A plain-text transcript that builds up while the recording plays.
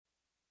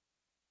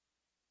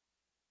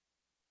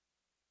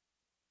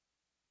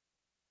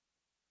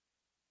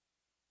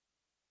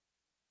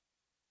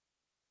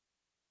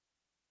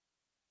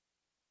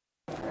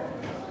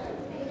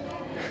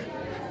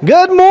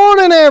Good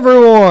morning,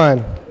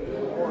 everyone.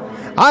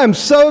 I am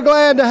so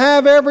glad to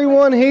have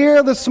everyone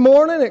here this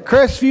morning at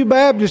Crestview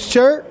Baptist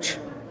Church.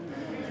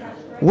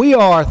 We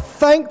are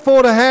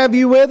thankful to have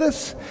you with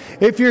us.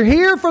 If you're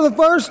here for the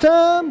first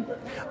time,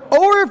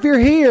 or if you're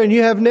here and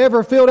you have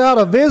never filled out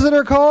a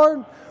visitor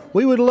card,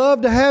 we would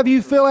love to have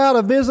you fill out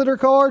a visitor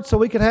card so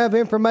we could have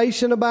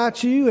information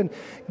about you and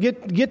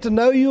get to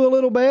know you a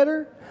little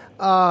better.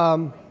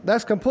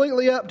 That's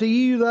completely up to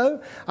you,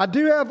 though. I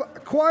do have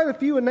quite a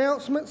few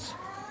announcements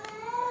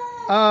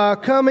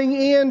coming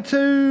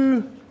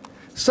into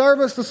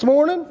service this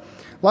morning.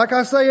 Like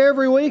I say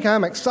every week,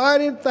 I'm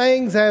excited.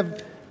 Things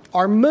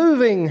are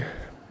moving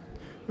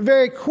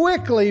very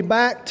quickly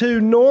back to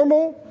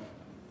normal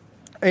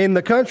in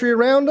the country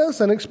around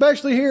us, and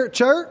especially here at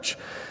church.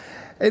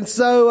 And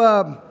so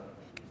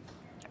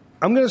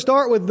I'm going to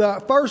start with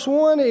the first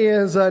one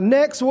is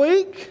next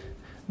week.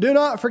 Do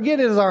not forget,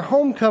 it is our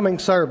homecoming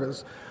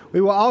service. We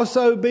will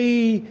also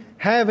be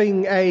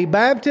having a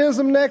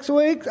baptism next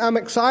week I'm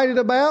excited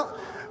about.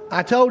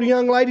 I told a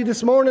young lady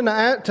this morning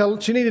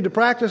she needed to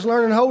practice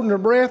learning holding her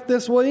breath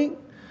this week.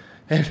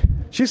 And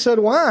she said,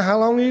 "Why? How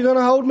long are you going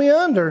to hold me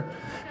under?"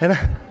 And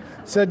I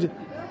said,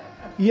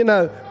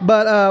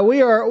 but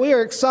we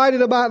are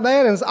excited about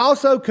that. And it's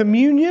also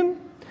communion.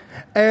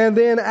 And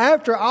then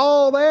after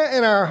all that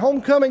and our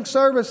homecoming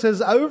service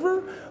is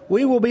over,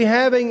 we will be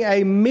having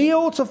a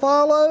meal to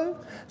follow.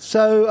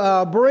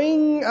 So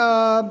bring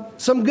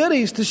some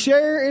goodies to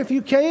share if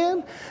you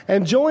can,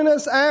 and join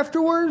us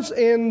afterwards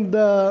in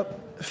the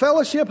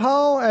fellowship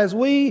hall as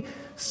we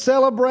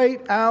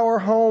celebrate our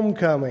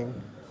homecoming.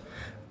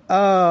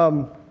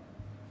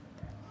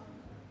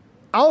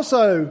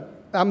 Also,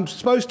 I'm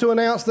supposed to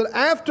announce that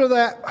after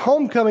that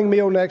homecoming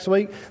meal next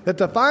week, that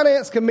the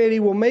finance committee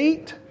will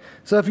meet.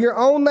 So if you're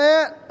on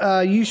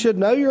that, you should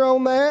know you're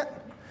on that.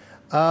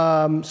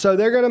 So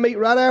they're going to meet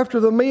right after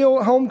the meal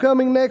at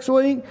homecoming next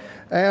week.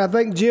 And I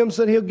think Jim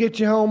said he'll get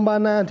you home by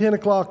 9, 10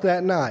 o'clock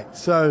that night.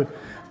 So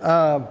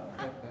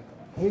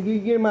you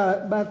get him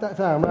about that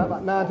time, right?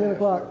 About 9, 10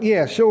 o'clock?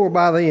 Yeah, sure,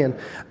 by then.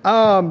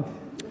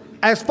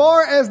 As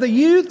far as the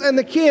youth and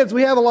the kids,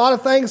 we have a lot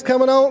of things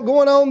going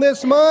on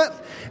this month,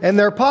 and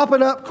they're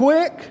popping up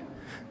quick.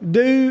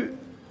 The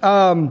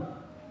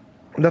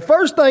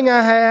first thing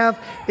I have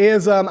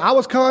is I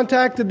was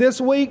contacted this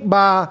week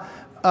by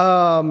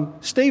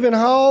Stephen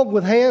Hogg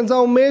with Hands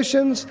On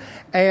Missions,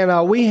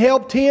 and we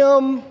helped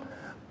him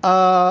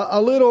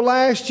a little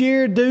last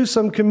year do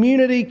some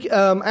community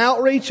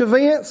outreach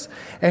events,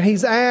 and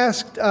he's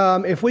asked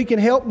if we can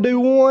help do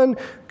one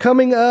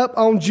coming up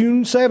on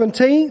June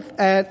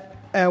 17th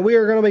we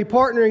are going to be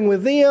partnering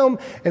with them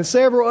and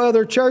several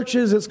other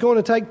churches. It's going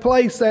to take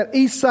place at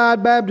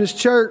Eastside Baptist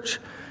Church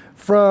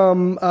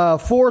from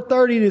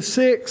 4:30 to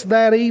 6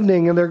 that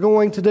evening, and they're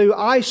going to do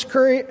ice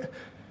cream.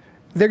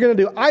 They're going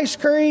to do ice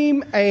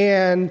cream,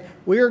 and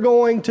we're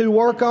going to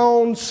work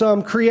on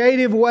some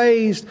creative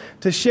ways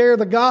to share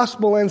the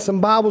gospel and some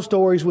Bible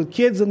stories with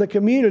kids in the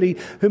community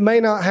who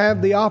may not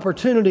have the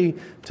opportunity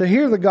to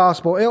hear the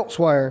gospel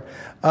elsewhere.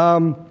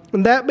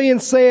 And that being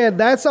said,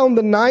 that's on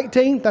the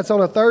 19th. That's on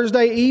a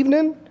Thursday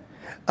evening.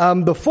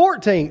 The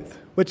 14th,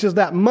 which is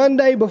that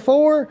Monday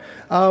before,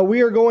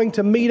 we are going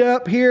to meet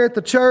up here at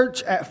the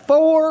church at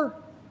 4.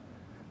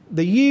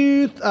 The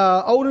youth,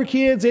 older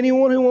kids,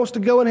 anyone who wants to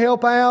go and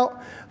help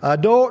out,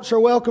 adults are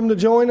welcome to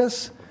join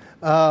us.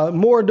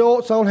 More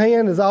adults on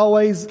hand is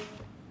always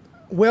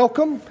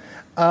welcome.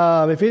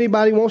 If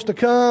anybody wants to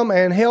come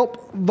and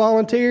help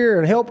volunteer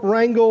and help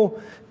wrangle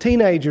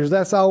teenagers,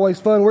 that's always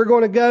fun. We're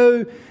going to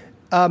go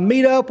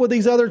meet up with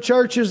these other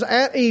churches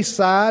at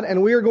Eastside,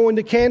 and we are going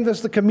to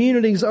canvass the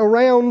communities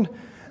around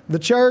the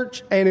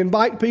church and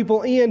invite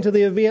people into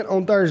the event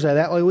on Thursday.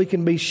 That way we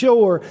can be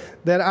sure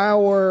that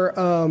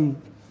our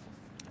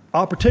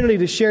opportunity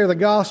to share the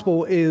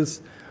gospel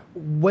is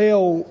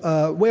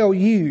well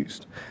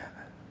used.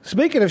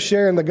 Speaking of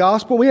sharing the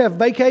gospel, we have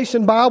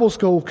Vacation Bible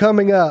School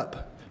coming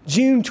up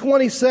June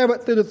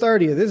 27th through the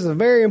 30th. This is a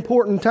very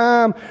important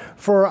time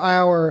for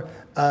our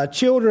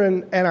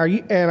children and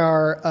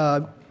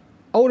our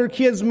older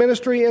kids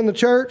ministry in the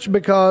church,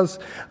 because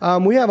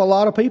we have a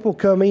lot of people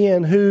come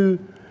in who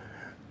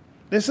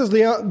this is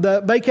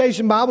the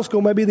Vacation Bible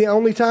School may be the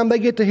only time they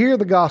get to hear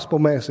the gospel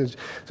message.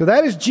 So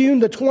that is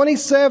June the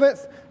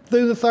 27th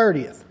through the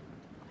 30th.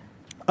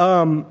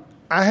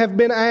 I have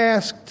been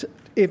asked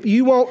if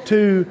you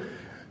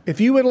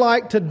would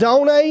like to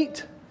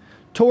donate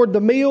toward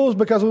the meals,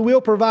 because we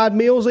will provide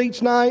meals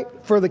each night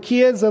for the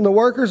kids and the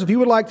workers. If you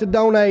would like to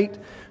donate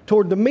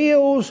toward the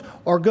meals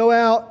or go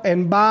out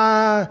and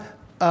buy,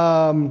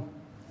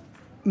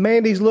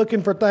 Mandy's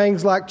looking for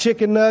things like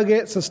chicken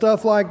nuggets and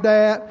stuff like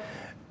that.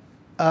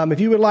 If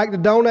you would like to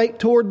donate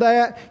toward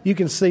that, you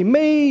can see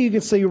me, you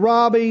can see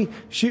Robbie,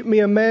 shoot me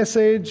a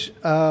message.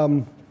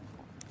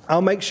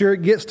 I'll make sure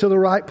it gets to the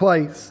right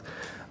place.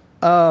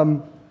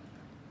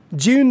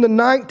 June the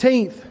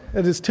 19th,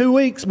 it is 2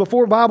 weeks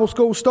before Bible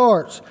school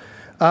starts.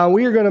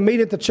 We are going to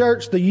meet at the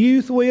church. The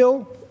youth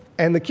will.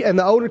 And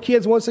the older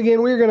kids, once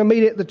again, we're going to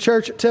meet at the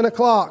church at 10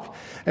 o'clock.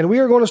 And we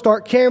are going to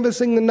start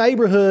canvassing the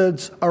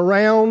neighborhoods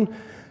around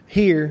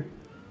here,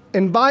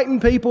 inviting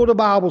people to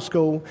Bible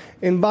school,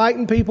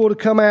 inviting people to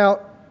come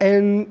out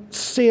and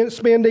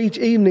spend each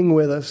evening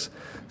with us.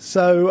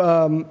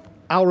 So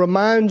I'll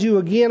remind you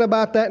again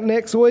about that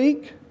next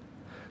week.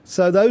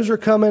 So those are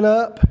coming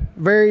up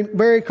very,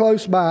 very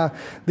close by.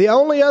 The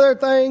only other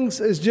things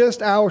is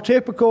just our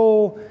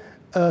typical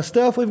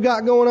stuff we've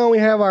got going on. We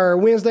have our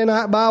Wednesday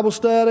night Bible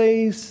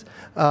studies.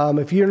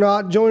 If you're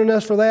not joining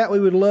us for that, we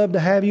would love to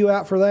have you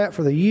out for that,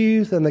 for the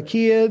youth and the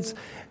kids,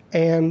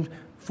 and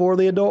for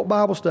the adult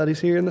Bible studies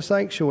here in the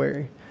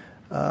sanctuary.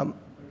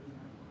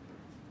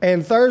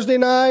 And Thursday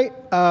night,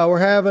 we're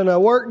having a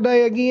work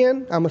day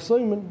again, I'm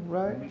assuming,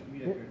 right?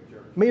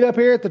 Meet up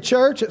here at the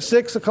church at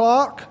 6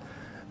 o'clock.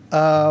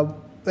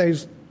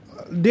 There's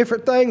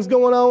different things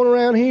going on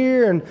around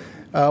here and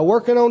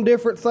working on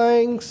different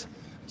things.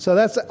 So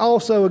that's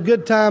also a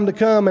good time to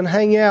come and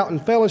hang out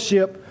and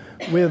fellowship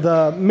with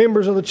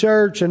members of the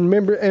church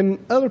and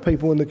other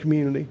people in the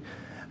community.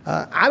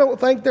 I don't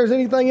think there's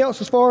anything else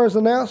as far as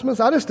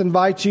announcements. I just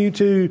invite you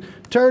to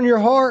turn your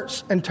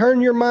hearts and turn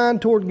your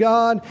mind toward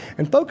God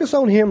and focus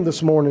on Him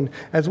this morning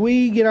as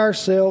we get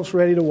ourselves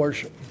ready to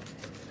worship.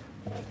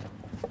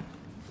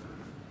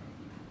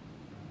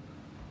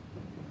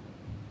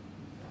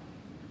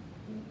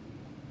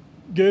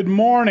 Good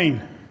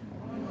morning.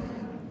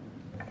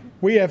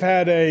 We have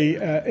had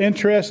a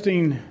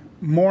interesting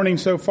morning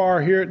so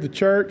far here at the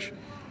church.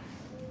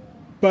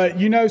 But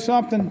you know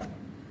something?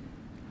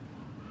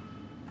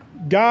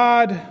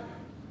 God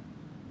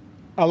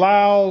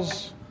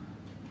allows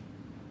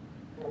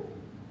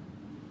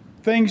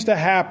things to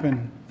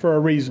happen for a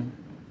reason.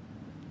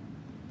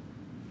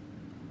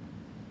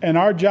 And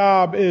our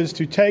job is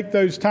to take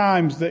those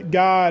times that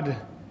God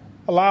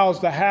allows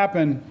to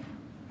happen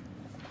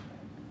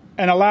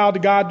and allow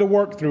God to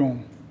work through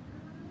them.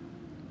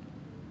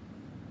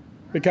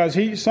 Because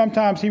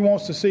sometimes He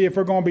wants to see if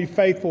we're going to be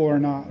faithful or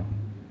not.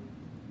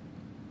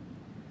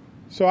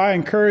 So I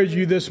encourage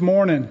you this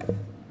morning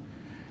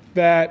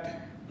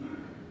that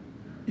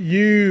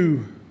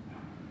you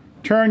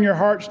turn your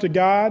hearts to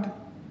God.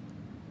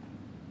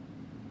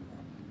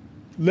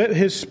 Let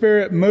His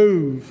Spirit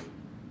move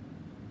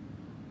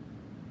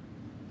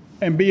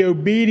and be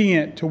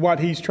obedient to what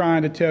He's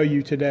trying to tell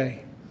you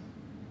today.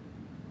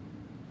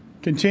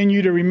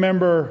 Continue to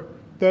remember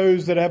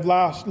those that have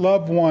lost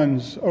loved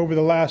ones over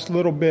the last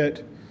little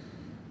bit.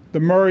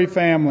 The Murray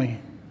family,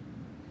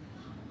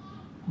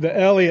 the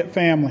Elliott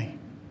family.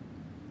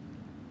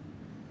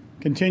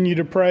 Continue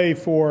to pray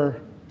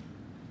for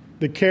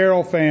the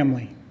Carroll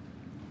family.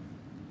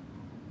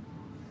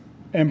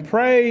 And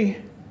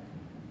pray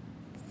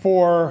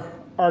for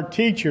our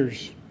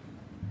teachers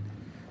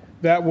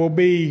that will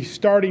be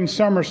starting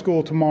summer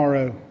school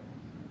tomorrow.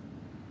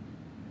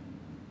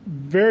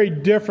 Very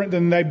different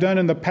than they've done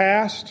in the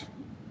past.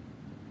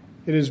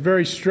 It is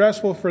very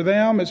stressful for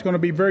them. It's going to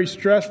be very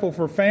stressful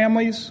for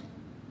families.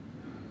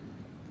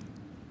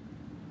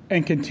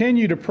 And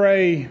continue to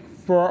pray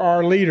for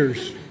our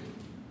leaders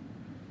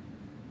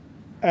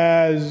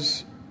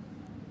as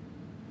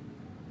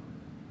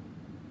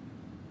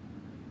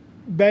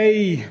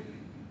they,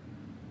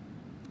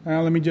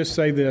 let me just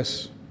say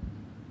this.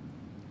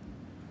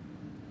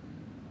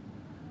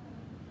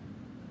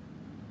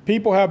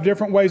 People have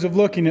different ways of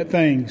looking at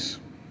things.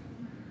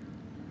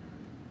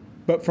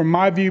 But from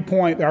my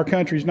viewpoint, our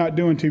country's not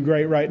doing too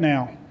great right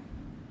now.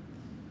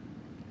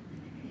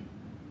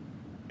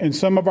 And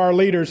some of our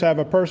leaders have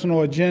a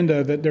personal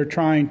agenda that they're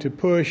trying to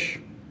push.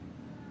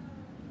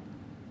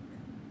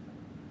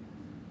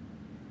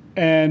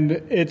 And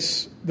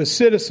it's the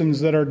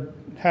citizens that are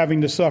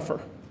having to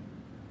suffer.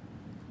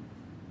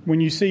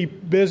 When you see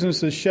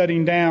businesses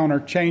shutting down or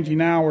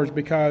changing hours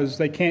because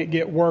they can't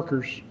get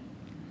workers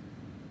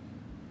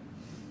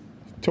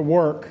to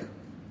work,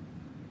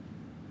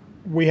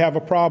 we have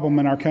a problem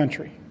in our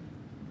country.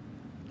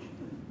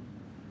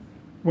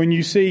 When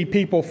you see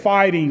people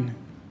fighting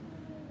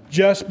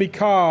just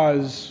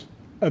because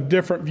of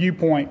different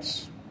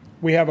viewpoints,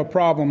 we have a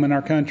problem in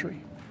our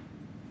country.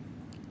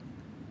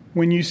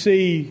 When you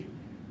see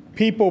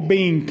people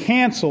being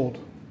canceled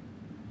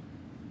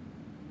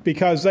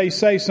because they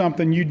say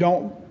something you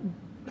don't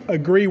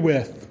agree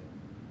with,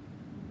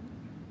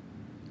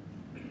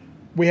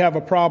 we have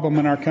a problem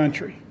in our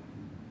country.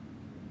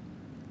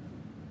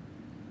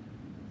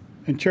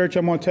 And church,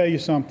 I'm going to tell you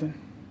something.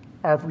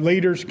 Our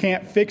leaders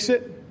can't fix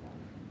it.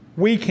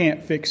 We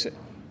can't fix it.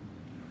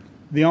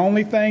 The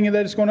only thing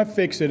that is going to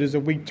fix it is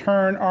if we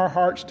turn our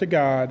hearts to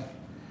God,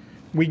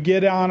 we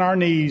get on our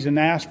knees and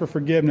ask for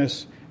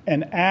forgiveness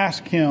and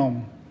ask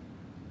Him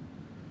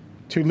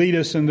to lead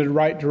us in the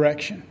right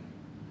direction.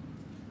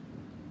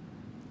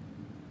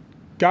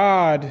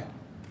 God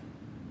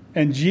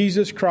and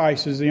Jesus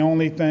Christ is the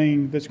only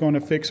thing that's going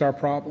to fix our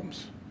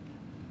problems.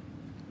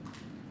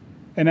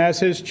 And as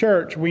His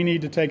church, we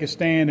need to take a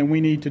stand, and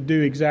we need to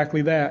do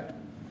exactly that.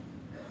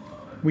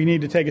 We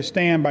need to take a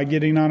stand by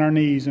getting on our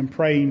knees and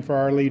praying for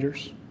our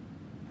leaders.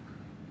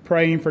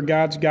 praying for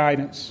God's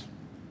guidance.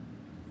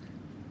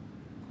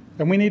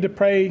 And we need to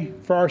pray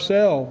for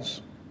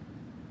ourselves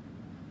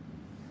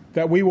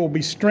that we will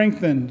be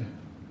strengthened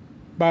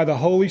by the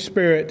Holy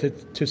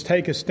Spirit to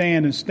take a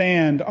stand and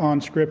stand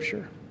on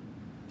Scripture.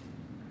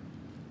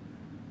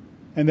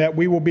 And that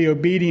we will be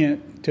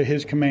obedient to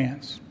His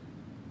commands.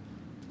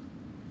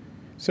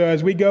 So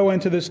as we go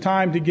into this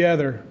time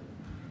together,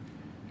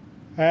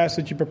 I ask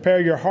that you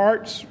prepare your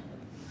hearts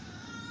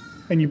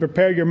and you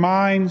prepare your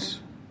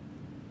minds,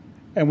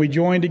 and we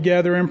join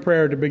together in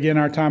prayer to begin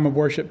our time of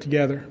worship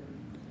together.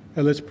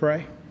 And let's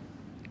pray.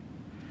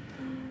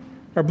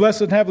 Our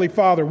blessed Heavenly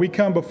Father, we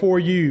come before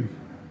you,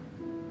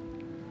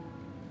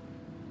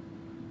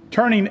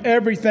 turning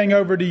everything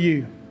over to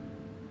you.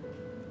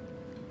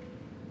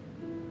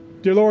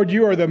 Dear Lord,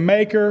 you are the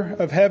maker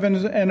of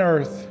heavens and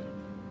earth.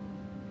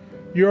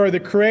 You are the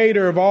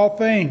creator of all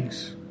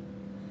things.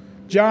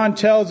 John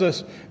tells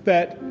us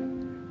that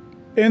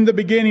in the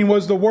beginning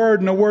was the Word,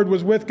 and the Word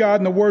was with God,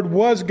 and the Word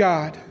was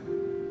God.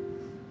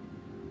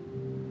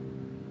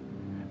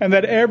 And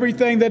that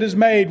everything that is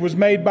made was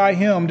made by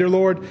Him. Dear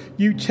Lord,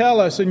 you tell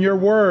us in your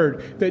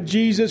Word that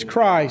Jesus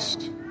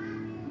Christ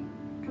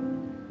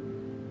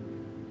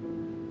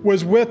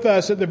was with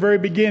us at the very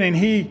beginning.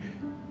 He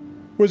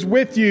was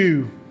with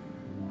you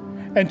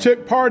and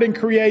took part in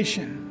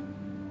creation.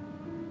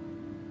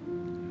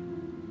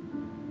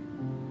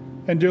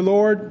 And dear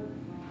Lord,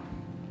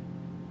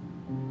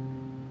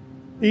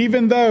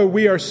 even though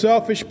we are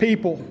selfish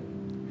people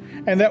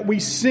and that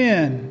we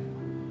sin,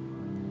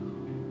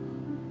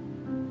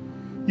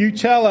 you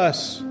tell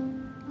us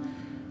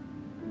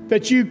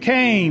that you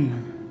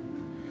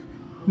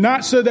came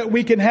not so that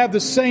we can have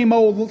the same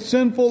old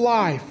sinful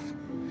life,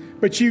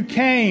 but you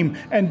came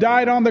and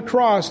died on the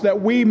cross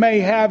that we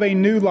may have a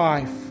new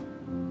life,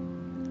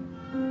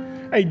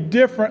 a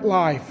different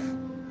life.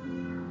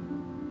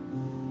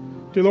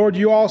 Dear Lord,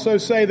 you also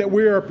say that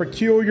we are a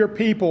peculiar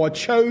people, a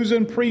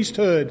chosen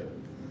priesthood.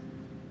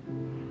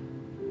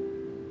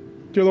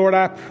 Dear Lord,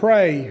 I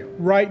pray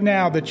right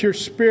now that your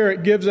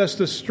Spirit gives us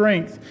the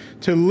strength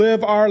to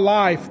live our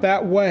life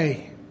that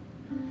way.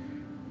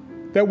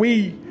 That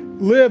we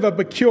live a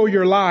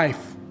peculiar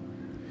life.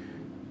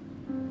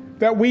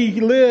 That we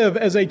live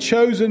as a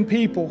chosen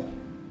people.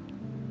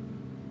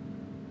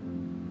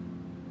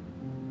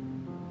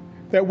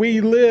 That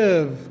we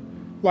live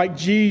like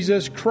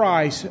Jesus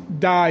Christ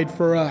died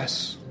for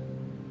us.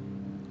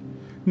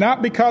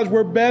 Not because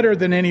we're better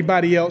than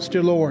anybody else,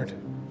 dear Lord.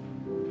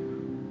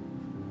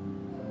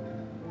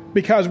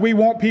 Because we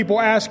want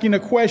people asking a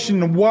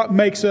question of what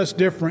makes us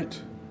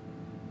different.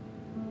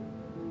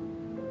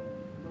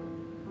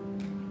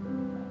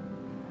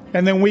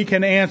 And then we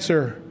can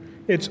answer,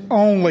 it's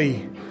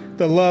only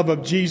the love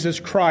of Jesus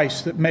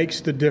Christ that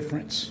makes the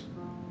difference.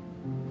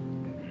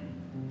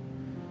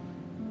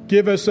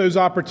 Give us those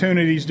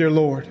opportunities, dear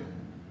Lord,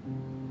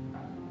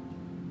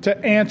 to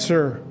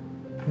answer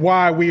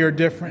why we are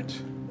different.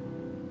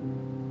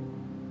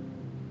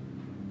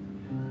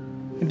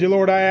 And dear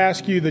Lord, I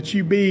ask you that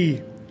you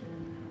be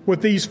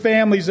with these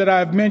families that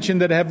I've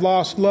mentioned that have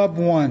lost loved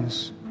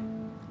ones.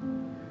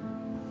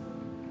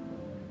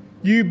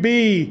 You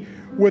be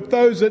with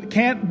those that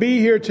can't be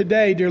here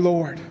today, dear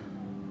Lord.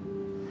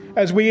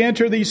 As we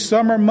enter these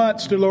summer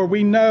months, dear Lord,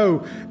 we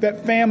know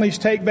that families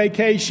take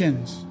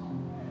vacations.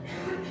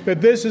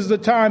 That this is the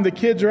time the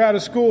kids are out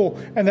of school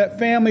and that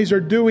families are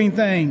doing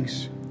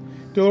things.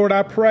 Dear Lord,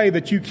 I pray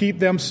that you keep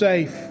them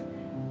safe.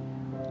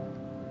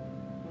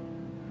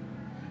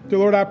 Dear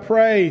Lord, I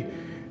pray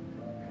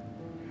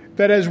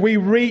that as we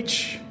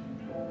reach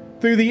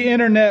through the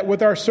internet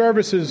with our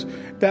services,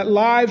 that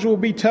lives will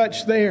be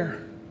touched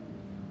there.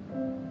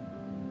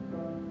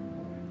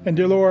 And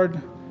dear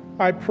Lord,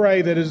 I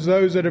pray that as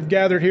those that have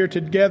gathered here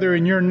together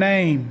in your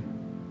name,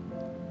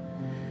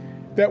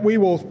 that we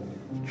will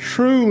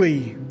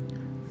truly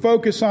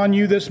focus on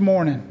you this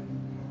morning.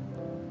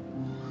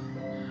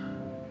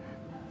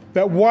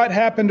 That what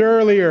happened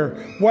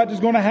earlier, what is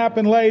going to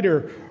happen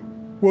later,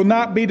 will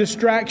not be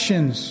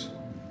distractions.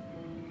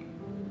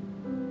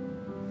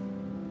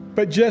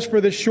 But just for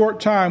this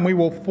short time, we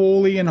will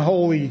fully and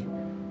wholly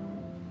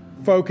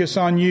focus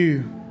on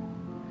you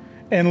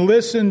and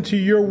listen to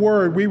your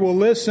word. We will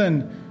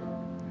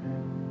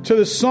listen to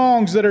the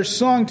songs that are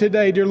sung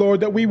today, dear Lord,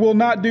 that we will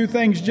not do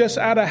things just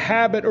out of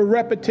habit or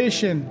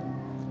repetition,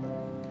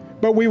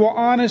 but we will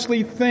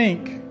honestly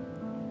think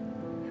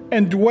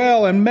and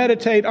dwell and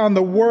meditate on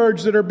the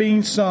words that are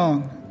being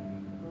sung.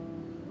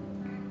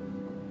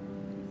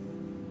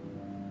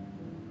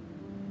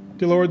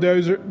 Dear Lord,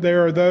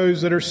 there are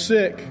those that are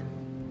sick,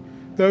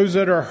 those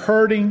that are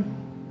hurting,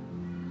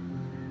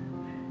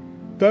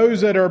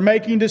 those that are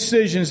making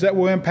decisions that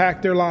will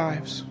impact their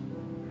lives.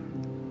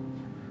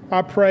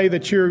 I pray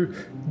that you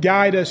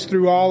guide us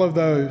through all of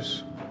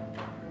those.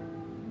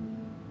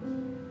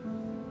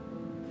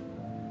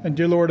 And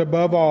dear Lord,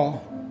 above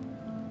all,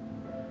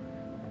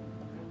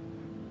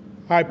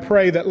 I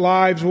pray that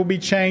lives will be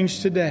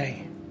changed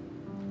today.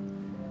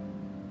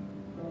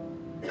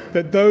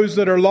 That those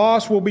that are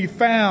lost will be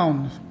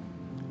found.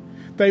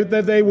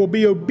 that they will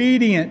be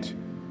obedient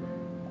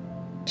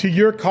to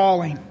your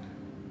calling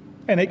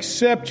and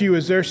accept you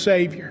as their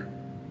Savior.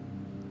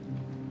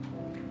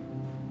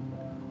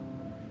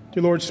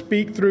 Dear Lord,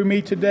 speak through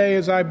me today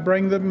as I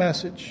bring the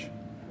message.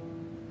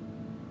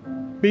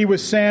 Be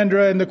with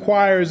Sandra and the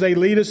choir as they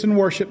lead us in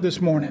worship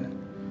this morning.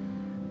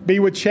 Be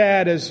with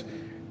Chad as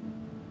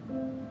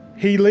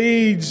he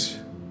leads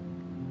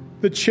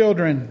the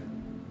children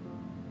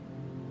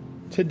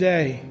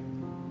today.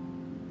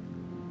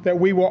 That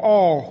we will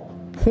all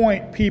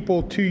point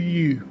people to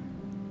you.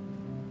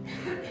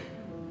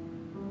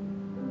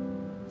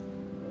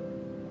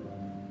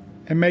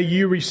 And may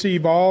you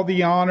receive all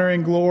the honor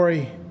and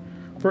glory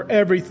for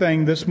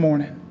everything this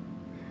morning.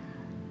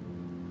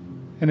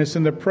 And it's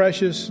in the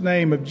precious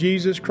name of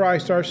Jesus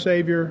Christ our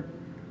Savior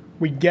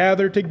we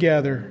gather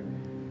together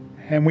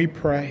and we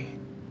pray.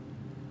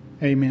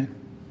 Amen.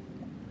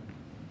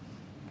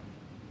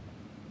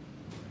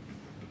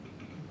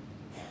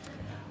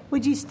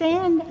 Would you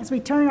stand as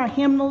we turn our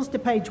hymnals to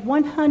page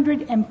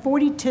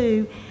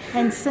 142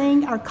 and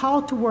sing our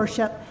call to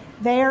worship,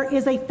 There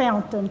is a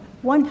Fountain,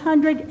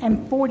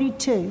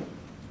 142.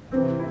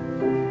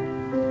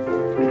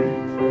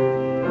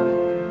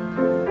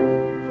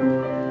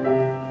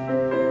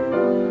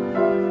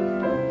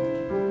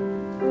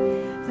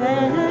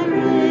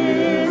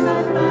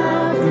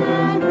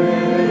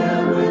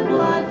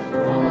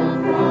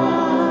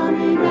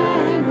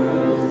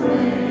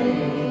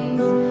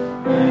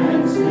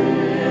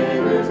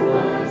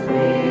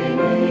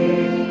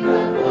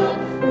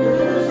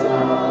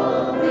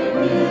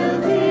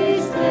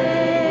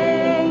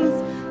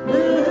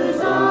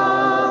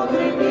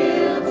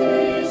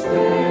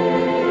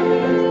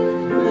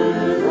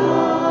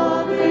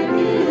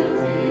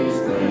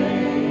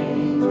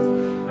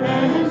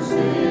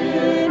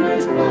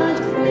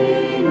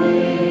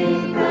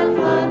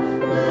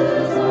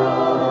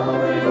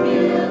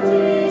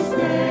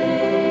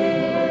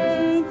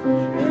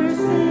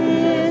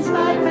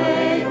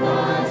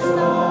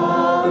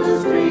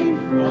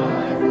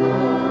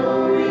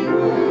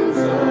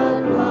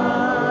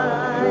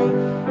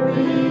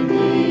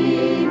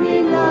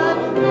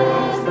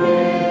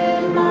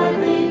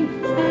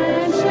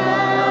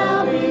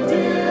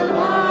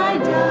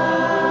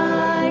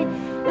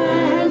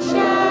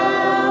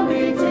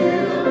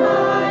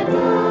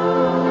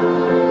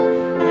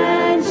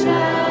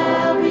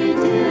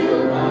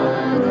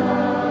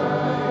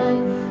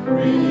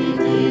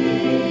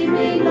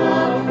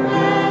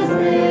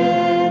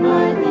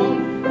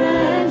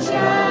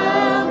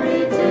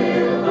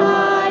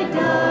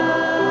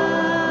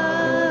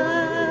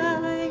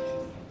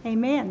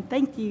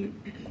 Thank you.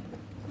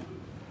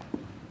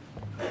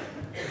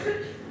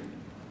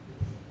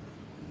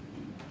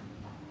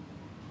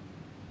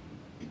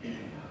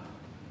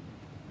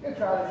 We'll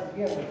try this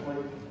again this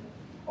week.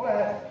 I want to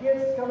ask the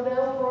kids to come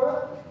down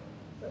front.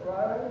 Sit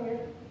right over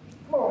here.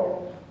 Come on in.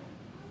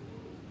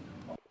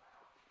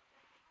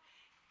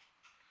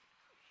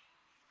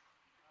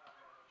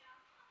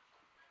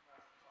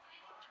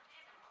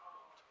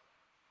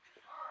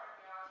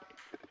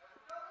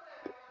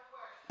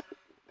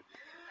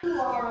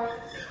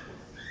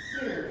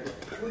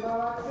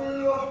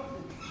 Cereal?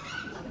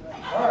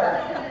 All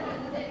right.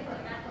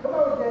 Come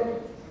on, Daddy.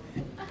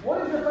 What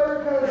is your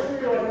favorite kind of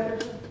cereal,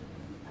 Anderson?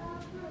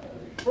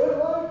 Fruit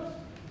Loops?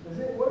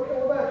 What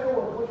about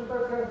yours? What's your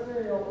favorite kind of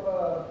cereal,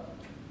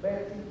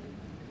 Betsy?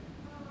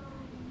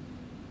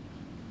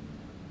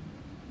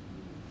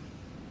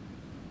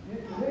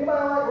 Does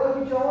anybody like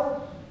Lucky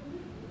Charms?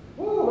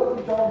 Woo,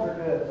 Lucky Charms are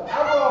good. So I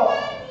brought.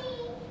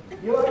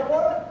 You like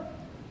what?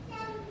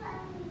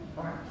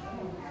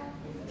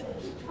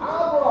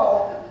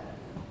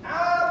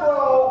 I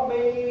brought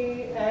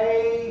me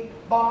a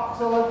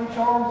box of Lucky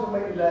Charms with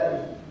me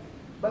today.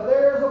 But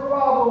there's a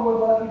problem with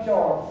Lucky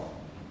Charms.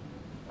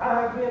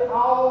 I have been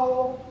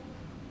all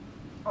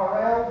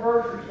around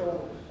grocery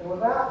stores, and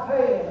without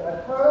paying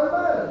a ton of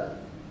money,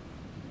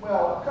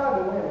 well, I tried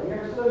to win it. You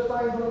ever see those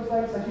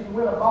things that you can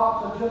win a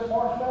box of just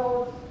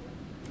marshmallows?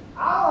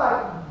 I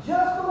like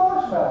just the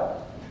marshmallows.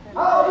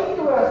 I'll eat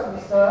the rest of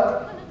the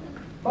stuff.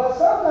 But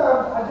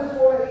sometimes I just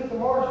want to eat the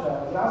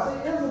marshmallows. And I see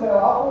Isabel,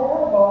 I'll pour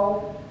her a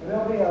bowl, and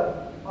there'll be a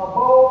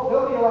bowl,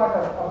 there'll be like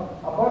a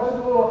bunch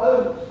of little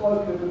oats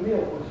floating in the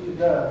milk when she's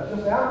done.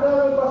 She'll say, I'm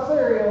done with my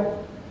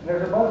cereal, and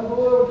there's a bunch of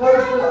little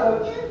toasted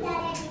oats.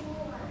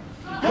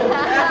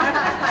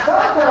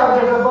 Sometimes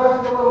there's a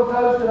bunch of little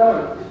toasted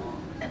oats.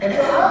 And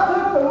so I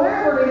took the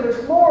liberty this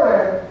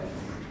morning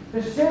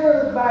to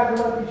share this bag of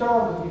Lucky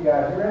Charms with you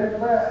guys. You ready for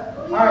that?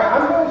 All right,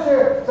 I'm going to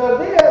share. So I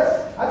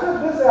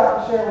took this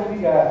out to share with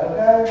you guys,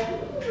 okay?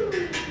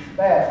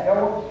 That.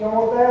 Y'all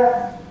want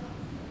that?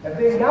 And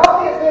then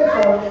y'all get this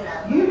one.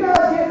 You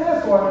guys get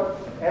this one.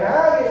 And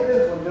I get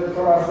this one just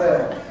for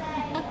myself.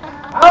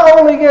 I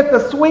only get the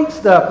sweet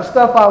stuff, the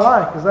stuff I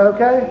like. Is that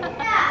okay?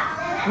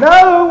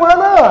 No, why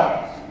not?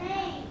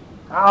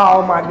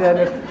 Oh, my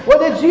goodness. Well,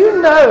 did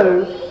you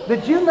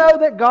know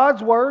that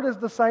God's Word is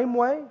the same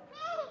way?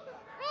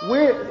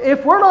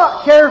 If we're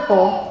not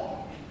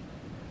careful,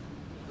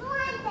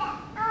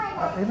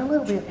 in a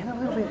little bit.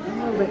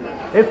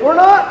 If we're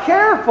not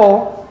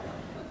careful,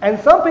 and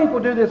some people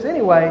do this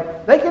anyway,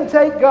 they can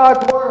take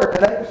God's Word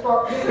and they can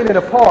start picking it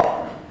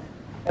apart.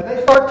 And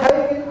they start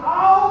taking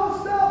all the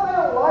stuff they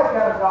don't like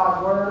out of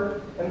God's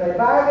Word, and they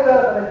bag it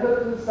up and they put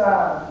it to the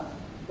side.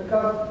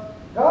 Because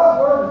God's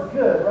Word is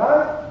good,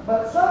 right?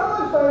 But some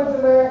of those things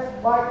in there,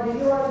 like, do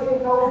you like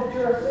being told that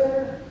you're a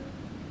sinner?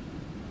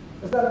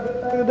 Is that a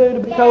good thing to do,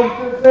 to be told that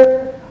you're a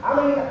sinner? I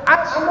mean, I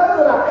know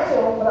that I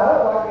am, but I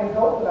don't like being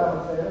told that I'm a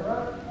sinner,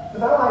 right?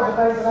 Because I like to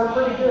think that I'm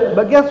pretty good.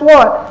 But guess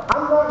what?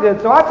 I'm not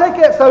good. So I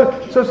take that.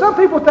 So some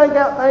people take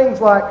out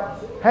things like,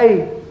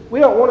 hey, we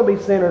don't want to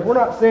be sinners. We're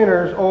not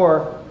sinners.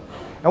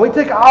 And we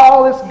take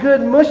all this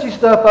good mushy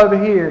stuff over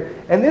here.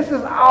 And this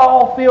is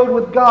all filled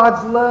with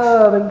God's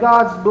love and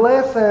God's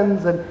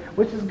blessings, and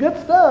which is good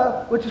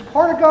stuff, which is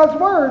part of God's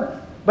Word.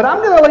 But I'm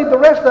going to leave the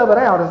rest of it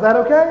out. Is that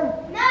okay?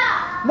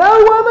 No,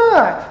 why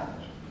not?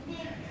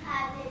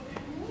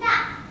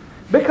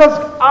 Because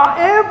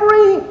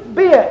every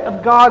bit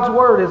of God's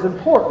Word is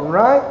important,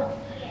 right?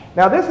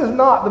 Now, this is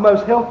not the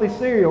most healthy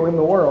cereal in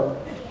the world.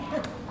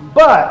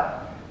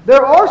 But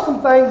there are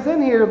some things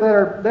in here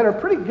that are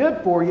pretty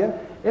good for you.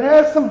 It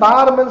has some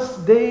vitamins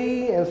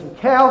D and some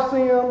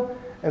calcium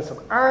and some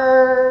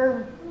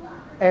iron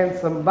and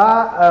some,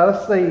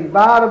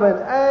 vitamin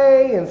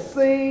A and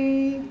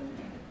C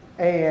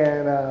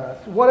and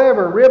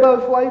whatever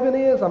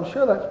riboflavin is. I'm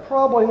sure that's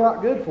probably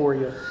not good for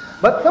you.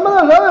 But some of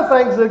those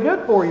other things are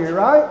good for you,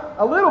 right?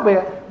 A little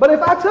bit. But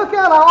if I took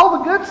out all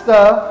the good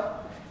stuff,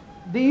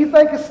 do you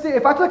think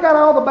if I took out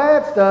all the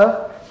bad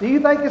stuff, do you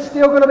think it's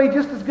still going to be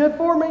just as good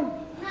for me?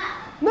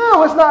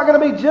 No, it's not going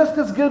to be just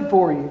as good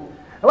for you.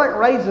 I like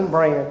Raisin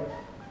Bran.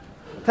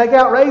 Take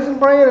out Raisin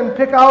Bran and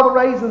pick all the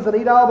raisins and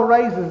eat all the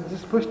raisins.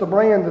 Just push the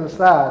bran to the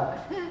side.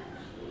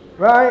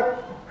 Right?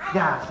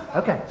 Guys,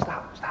 okay,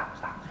 stop.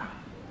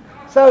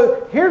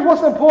 So here's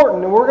what's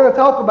important, and we're going to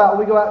talk about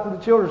when we go out to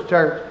the children's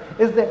church,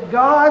 is that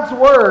God's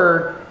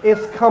Word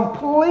is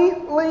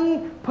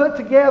completely put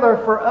together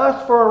for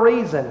us for a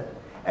reason.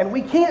 And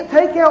we can't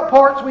take out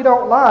parts we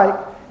don't like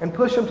and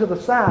push them to the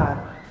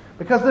side.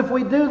 Because if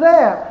we do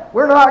that,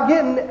 we're not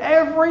getting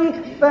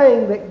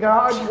everything that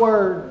God's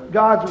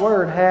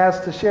Word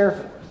has to share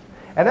for us.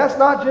 And that's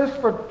not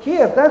just for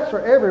kids, that's for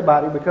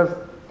everybody. Because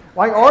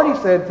like Artie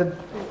said,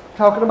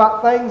 talking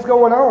about things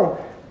going on,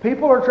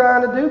 people are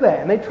trying to do that.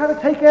 And they try to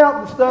take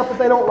out the stuff that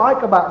they don't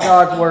like about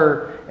God's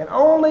Word and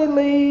only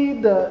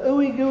leave the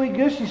ooey gooey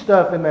gushy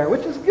stuff in there,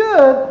 which is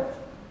good,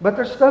 but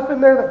there's stuff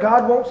in there that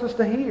God wants us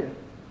to hear.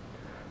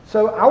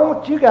 So I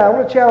want to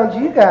challenge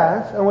you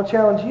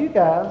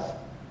guys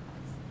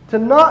to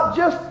not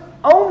just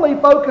only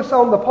focus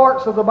on the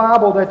parts of the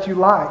Bible that you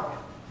like,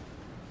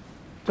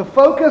 to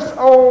focus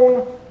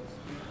on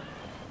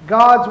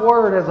God's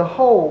Word as a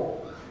whole.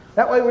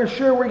 That way we're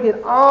sure we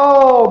get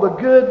all the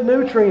good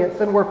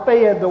nutrients and we're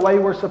fed the way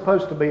we're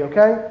supposed to be,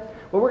 okay?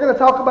 Well, we're going to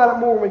talk about it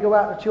more when we go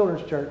out to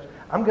children's church.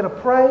 I'm going to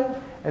pray,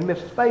 and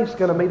Miss Faith's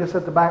going to meet us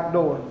at the back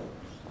door.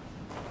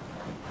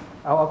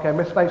 Oh, okay,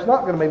 Miss Faith's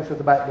not going to meet us at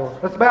the back door.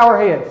 Let's bow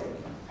our heads.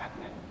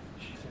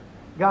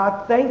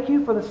 God, thank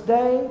you for this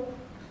day.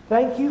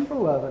 Thank you for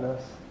loving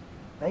us.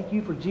 Thank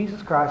you for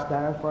Jesus Christ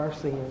dying for our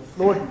sins.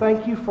 Lord,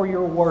 thank you for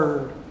your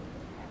Word.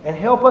 And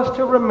help us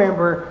to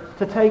remember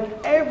to take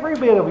every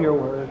bit of your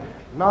Word,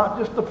 not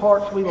just the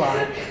parts we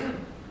like.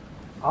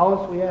 All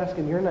this we ask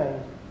in your name.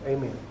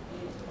 Amen.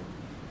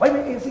 Wait a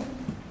minute, Izzy.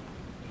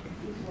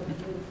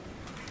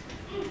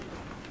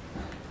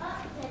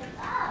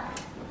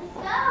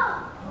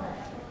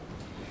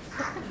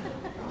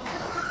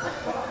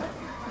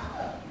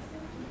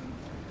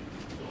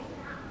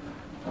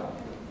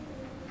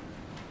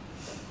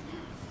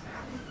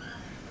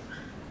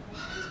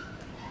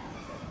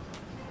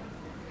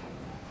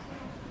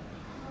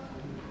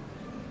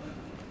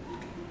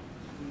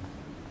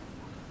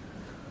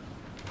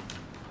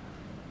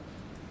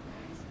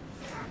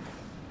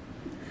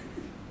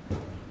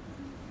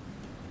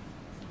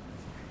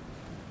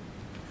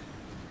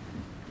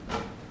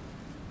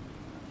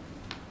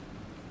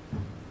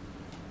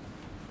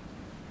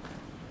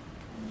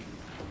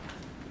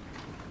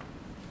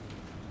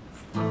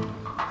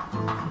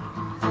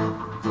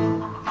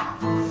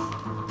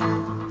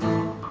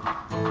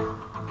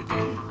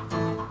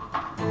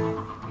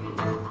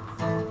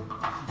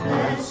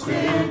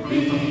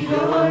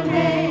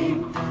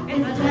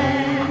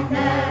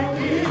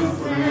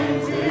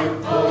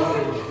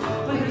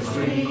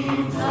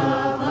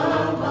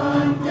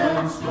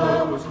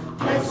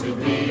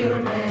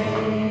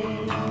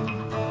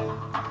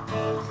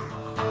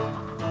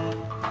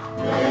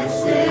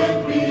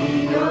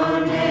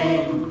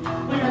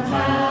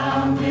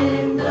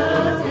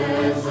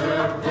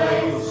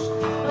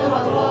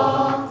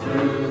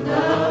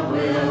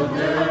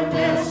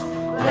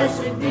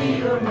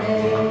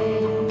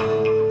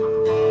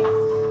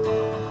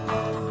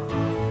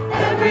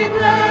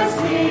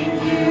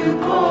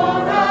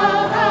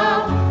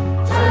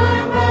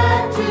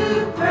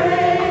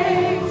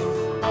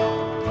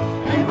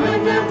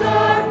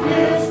 Dark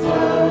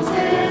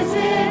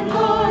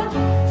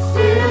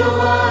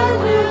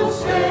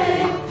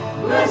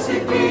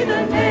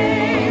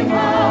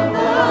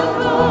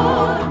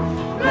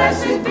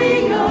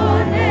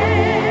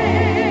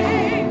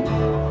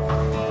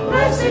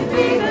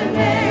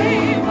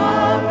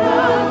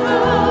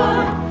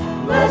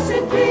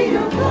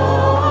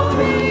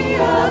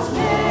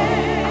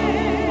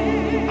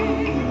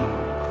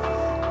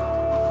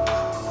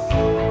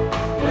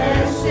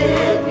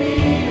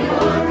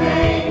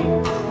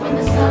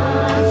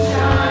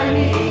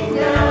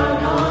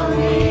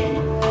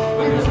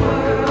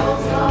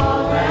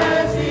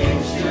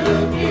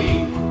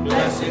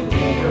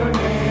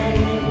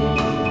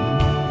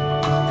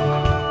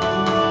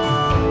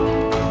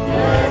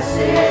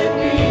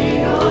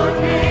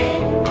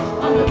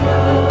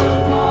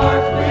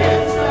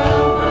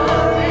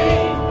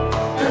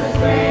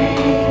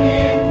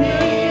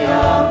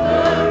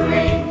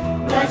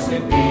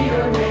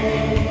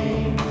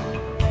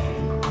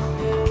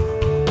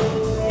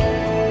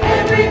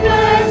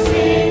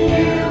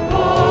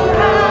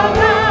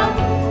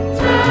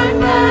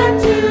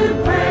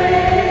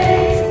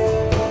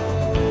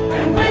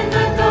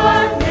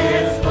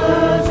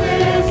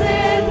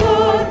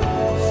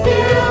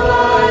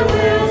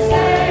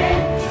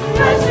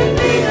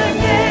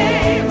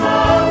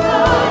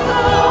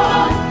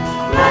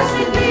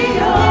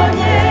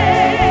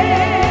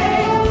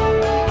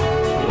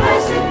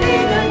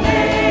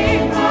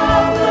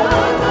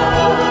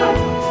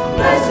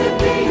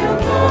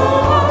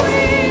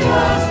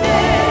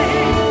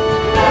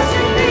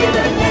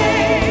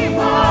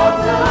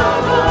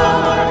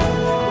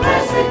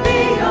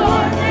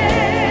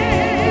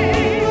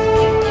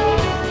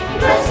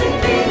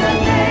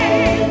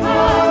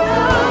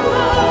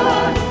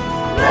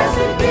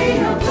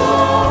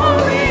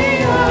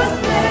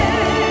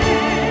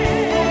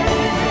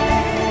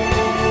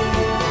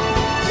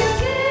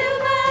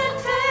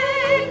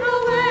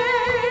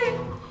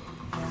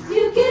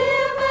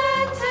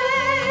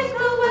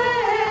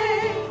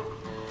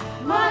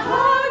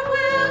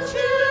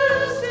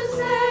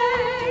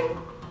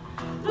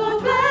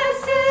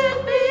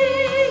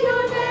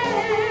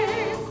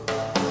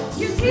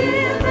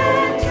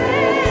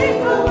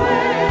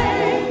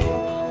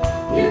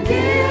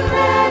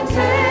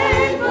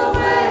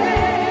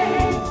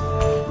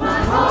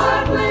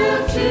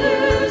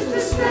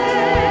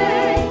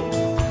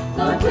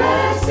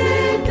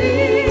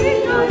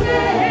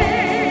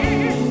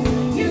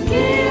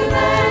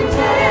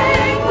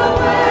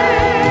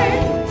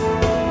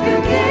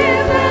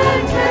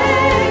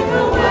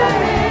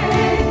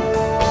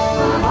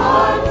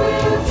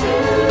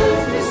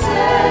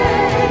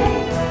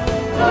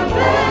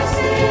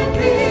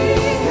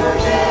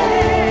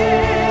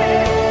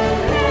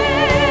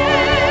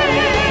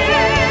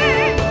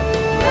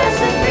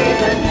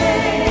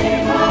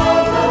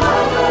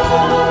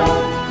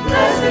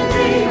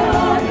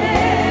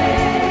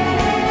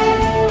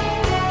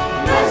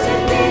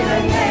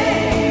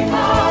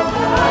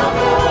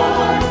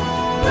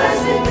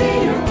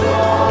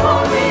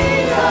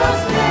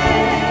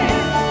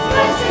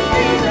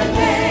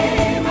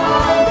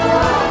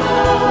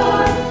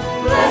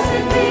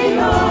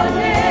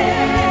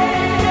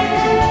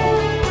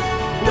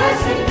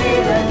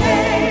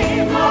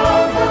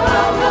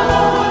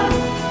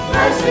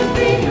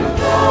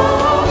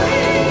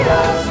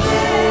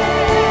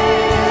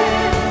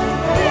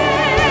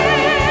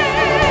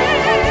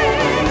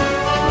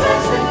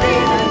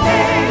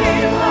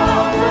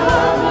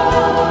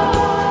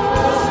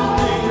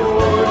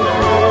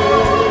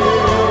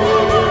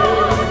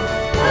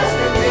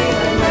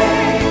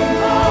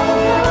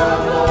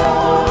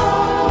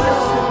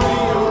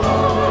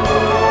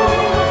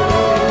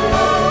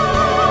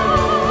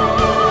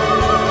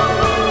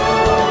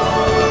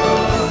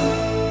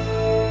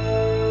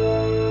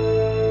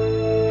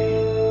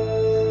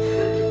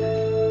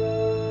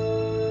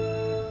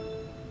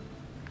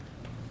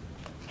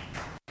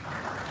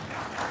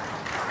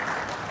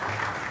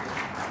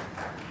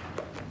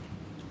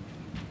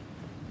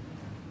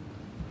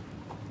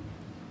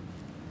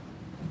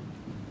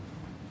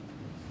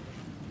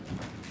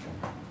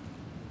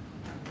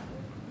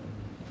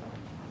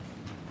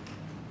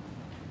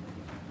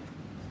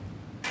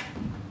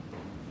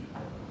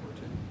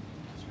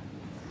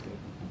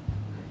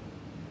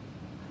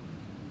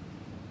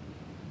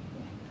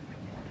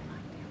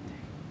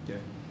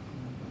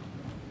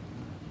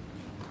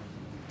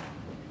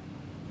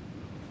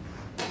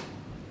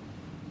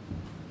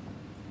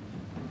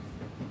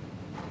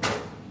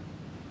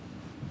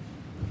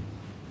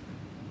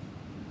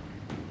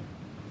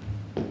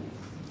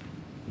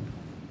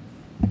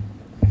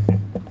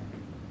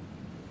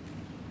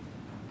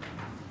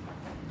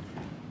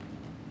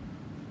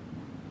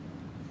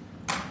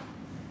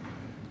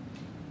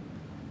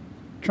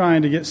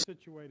Trying to get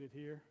situated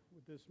here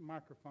with this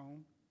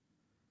microphone.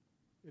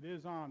 It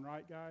is on,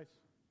 right, guys?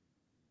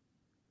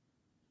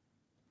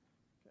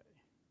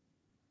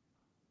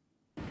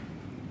 Okay.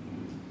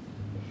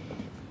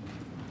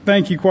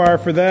 Thank you, choir,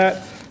 for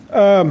that.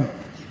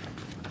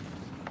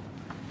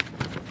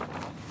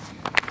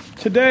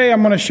 Today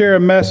I'm going to share a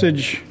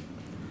message,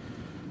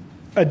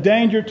 a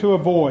danger to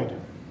avoid.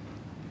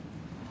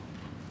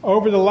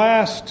 Over the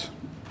last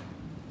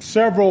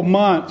several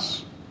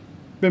months,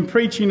 been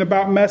preaching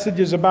about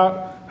messages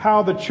about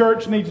how the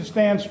church needs to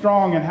stand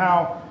strong and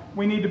how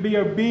we need to be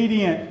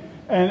obedient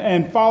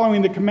and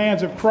following the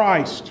commands of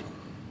Christ.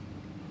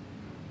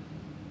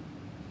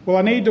 Well,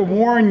 I need to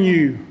warn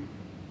you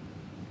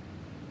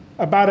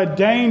about a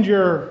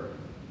danger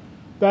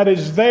that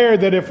is there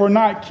that if we're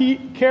not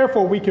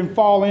careful, we can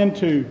fall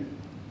into.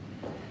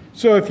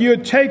 So if you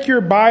would take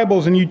your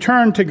Bibles and you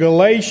turn to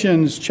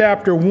Galatians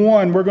chapter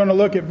 1, we're going to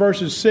look at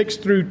verses 6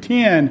 through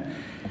 10.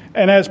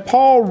 And as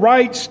Paul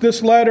writes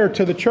this letter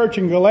to the church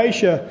in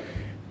Galatia,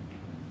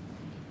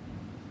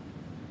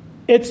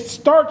 it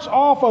starts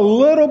off a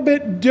little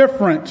bit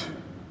different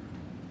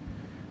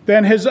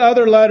than his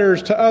other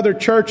letters to other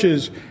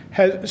churches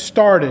has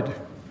started.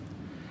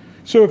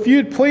 So if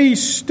you'd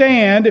please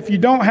stand, if you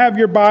don't have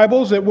your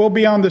Bibles, it will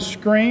be on the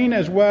screen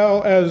as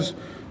well as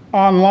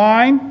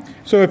online.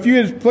 So if you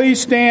would please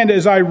stand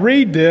as I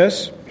read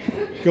this.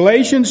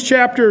 Galatians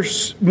chapter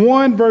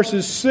 1,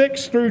 verses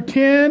 6 through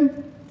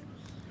 10.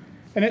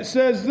 And it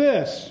says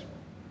this: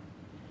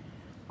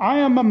 I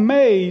am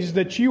amazed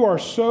that you are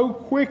so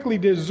quickly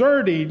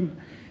deserting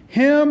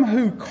him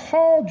who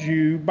called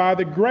you by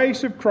the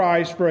grace of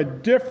Christ for a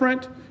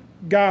different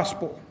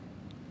gospel,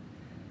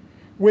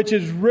 which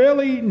is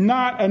really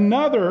not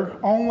another,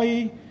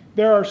 only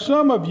there are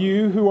some of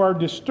you who are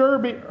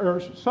disturbing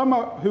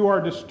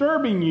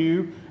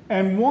you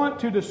and want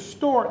to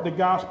distort the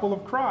gospel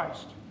of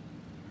Christ.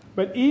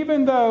 But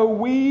even though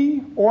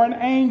we or an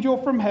angel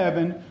from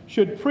heaven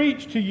should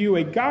preach to you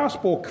a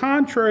gospel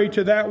contrary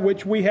to that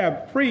which we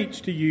have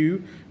preached to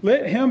you,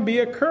 let him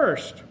be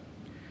accursed.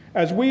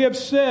 As we have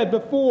said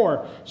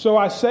before, so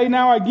I say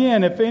now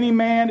again, if any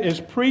man is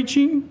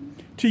preaching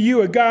to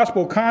you a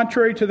gospel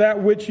contrary to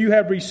that which you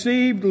have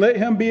received, let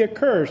him be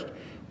accursed.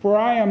 For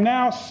I am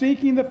now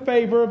seeking the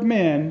favor of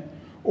men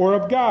or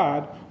of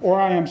God, or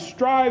I am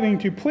striving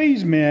to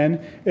please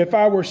men. If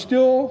I were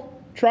still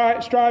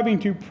striving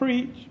to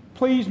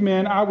please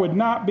men, I would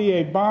not be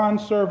a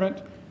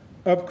bondservant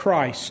of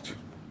Christ.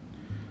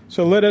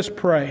 So let us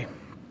pray.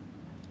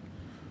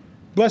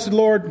 Blessed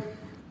Lord,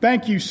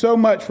 thank you so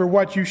much for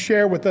what you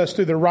share with us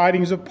through the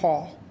writings of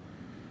Paul.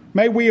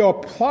 May we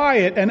apply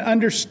it and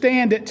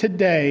understand it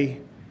today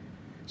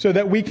so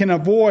that we can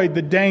avoid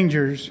the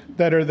dangers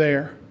that are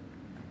there.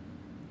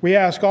 We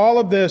ask all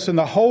of this in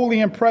the holy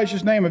and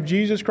precious name of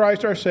Jesus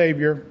Christ our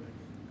Savior.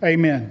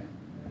 Amen.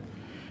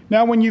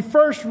 Now, when you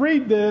first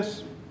read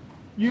this,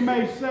 you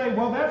may say,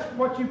 well, that's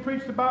what you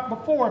preached about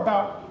before,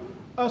 about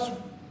us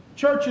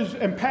churches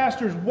and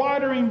pastors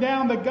watering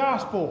down the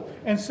gospel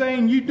and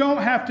saying you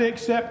don't have to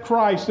accept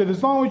Christ, that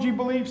as long as you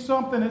believe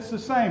something, it's the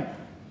same.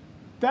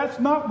 That's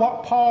not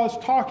what Paul is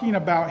talking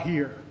about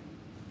here.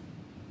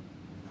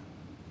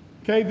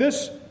 Okay,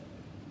 this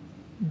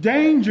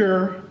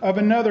danger of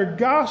another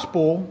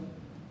gospel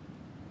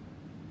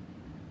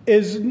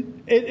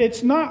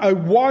it's not a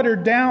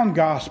watered down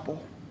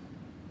gospel.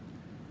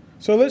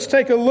 So let's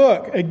take a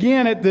look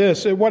again at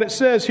this, at what it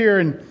says here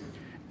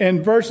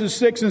in verses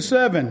 6 and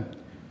 7.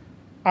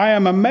 I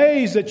am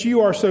amazed that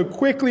you are so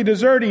quickly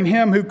deserting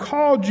him who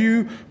called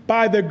you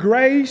by the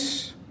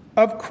grace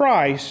of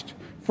Christ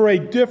for a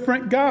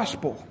different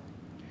gospel,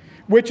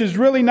 which is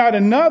really not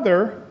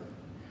another,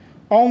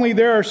 only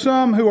there are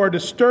some who are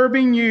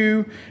disturbing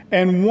you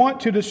and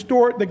want to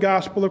distort the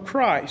gospel of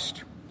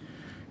Christ.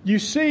 You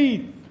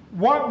see,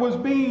 what was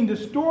being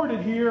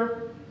distorted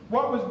here,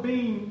 what was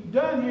being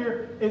done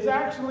here is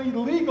actually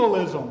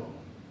legalism.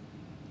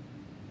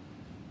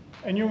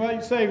 And you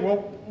might say, well,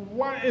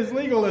 what is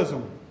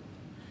legalism?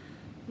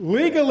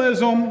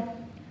 Legalism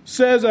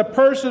says a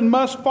person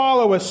must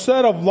follow a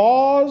set of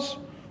laws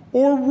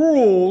or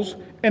rules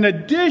in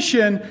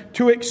addition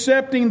to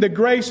accepting the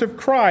grace of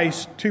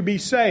Christ to be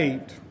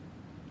saved.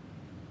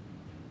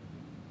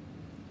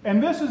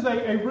 And this is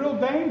a real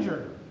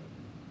danger.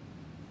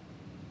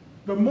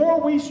 The more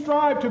we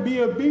strive to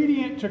be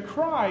obedient to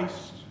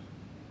Christ,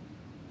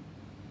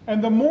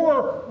 and the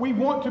more we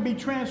want to be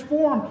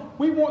transformed,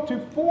 we want to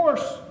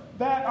force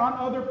that on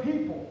other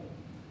people.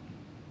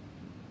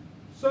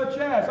 Such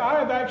as, I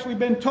have actually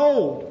been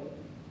told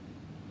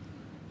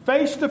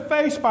face to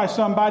face by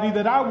somebody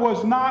that I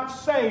was not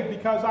saved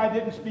because I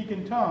didn't speak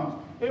in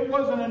tongues. It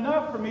wasn't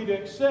enough for me to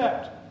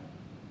accept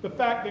the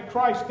fact that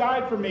Christ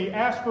died for me,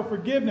 ask for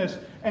forgiveness,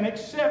 and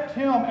accept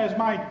him as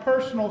my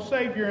personal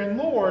Savior and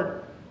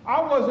Lord.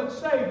 I wasn't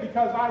saved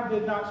because I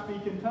did not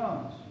speak in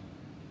tongues.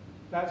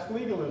 That's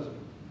legalism.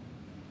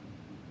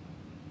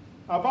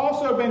 I've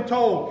also been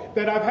told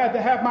that I've had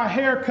to have my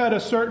hair cut a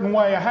certain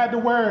way. I had to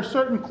wear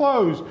certain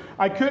clothes.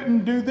 I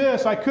couldn't do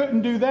this. I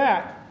couldn't do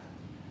that.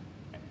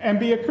 And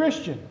be a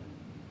Christian.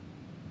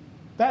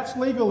 That's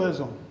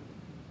legalism.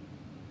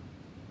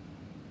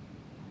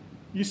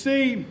 You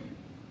see,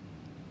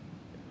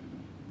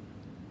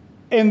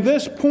 in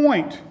this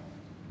point,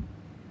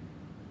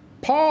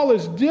 Paul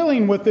is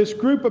dealing with this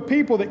group of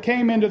people that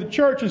came into the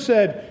church and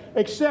said,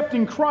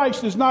 accepting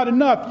Christ is not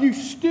enough. You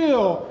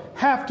still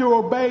have to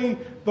obey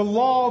the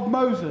law of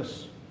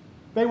Moses.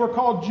 They were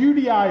called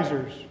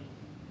Judaizers.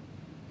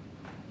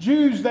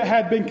 Jews that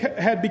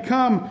had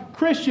become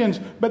Christians,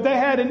 but they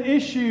had an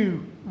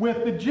issue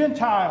with the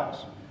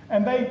Gentiles,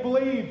 and they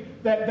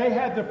believed that they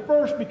had to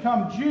first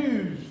become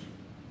Jews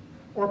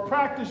or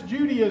practice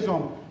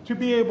Judaism to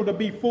be able to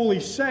be fully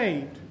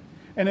saved.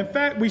 And in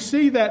fact, we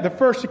see that the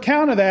first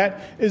account of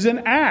that is in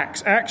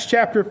Acts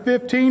chapter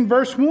 15,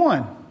 verse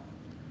 1.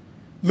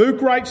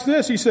 Luke writes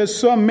this. He says,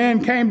 some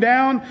men came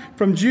down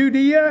from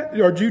Judea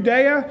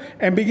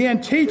and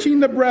began teaching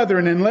the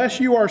brethren, unless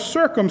you are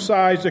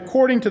circumcised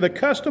according to the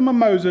custom of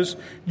Moses,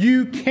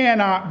 you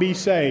cannot be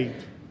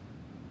saved.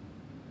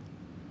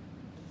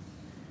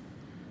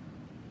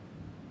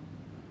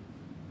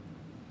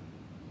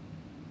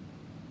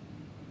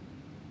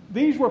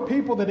 These were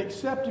people that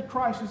accepted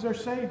Christ as their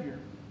Savior,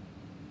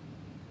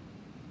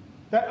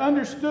 that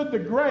understood the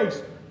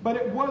grace, but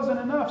it wasn't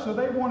enough, so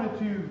they wanted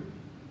to.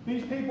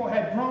 These people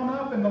had grown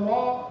up in the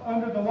law,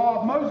 under the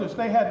law of Moses.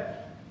 They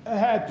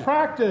had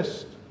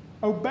practiced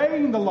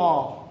obeying the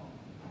law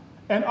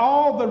and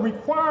all the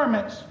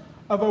requirements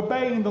of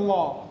obeying the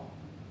law.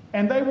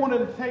 And they wanted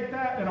to take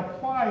that and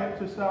apply it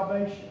to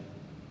salvation.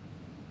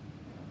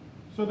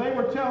 So they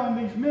were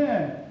telling these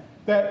men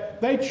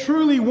that they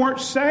truly weren't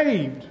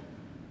saved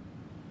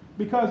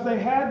because they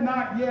had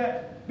not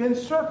yet been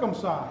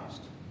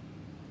circumcised.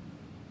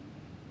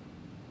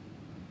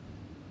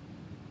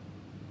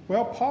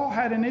 Well, Paul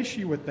had an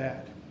issue with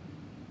that.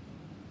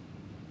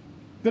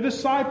 The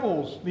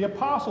disciples, the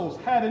apostles,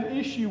 had an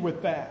issue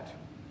with that.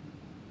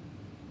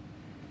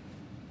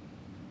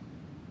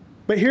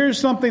 But here's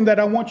something that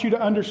I want you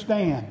to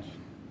understand.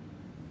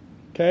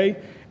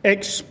 Okay?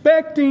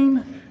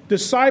 Expecting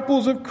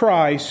disciples of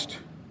Christ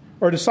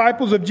or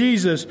disciples of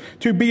Jesus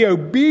to be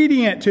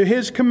obedient to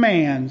his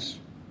commands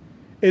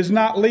is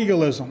not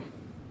legalism.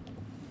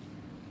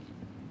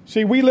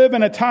 See, we live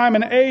in a time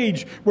and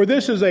age where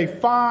this is a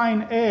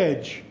fine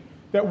edge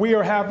that we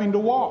are having to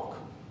walk.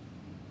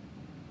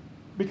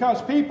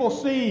 Because people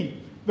see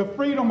the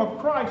freedom of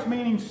Christ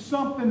meaning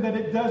something that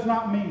it does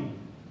not mean.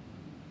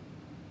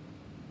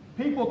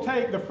 People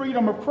take the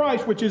freedom of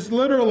Christ, which is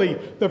literally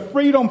the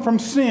freedom from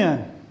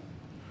sin.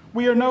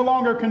 We are no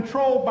longer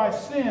controlled by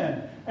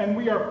sin, and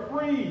we are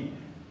free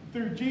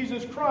through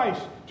Jesus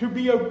Christ to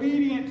be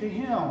obedient to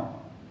him.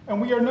 And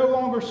we are no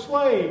longer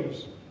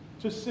slaves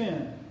to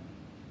sin.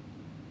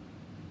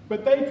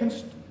 But they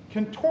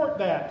contort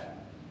that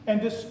and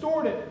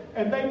distort it,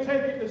 and they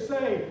take it to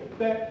say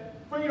that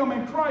freedom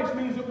in Christ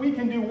means that we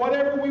can do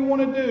whatever we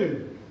want to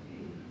do.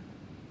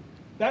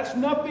 That's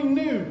nothing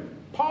new.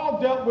 Paul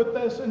dealt with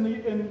this in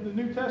the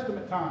New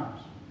Testament times.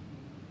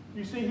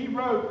 You see, he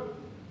wrote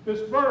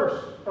this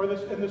verse, or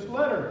in this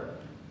letter.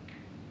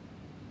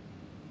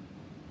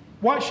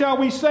 What shall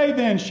we say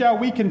then? Shall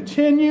we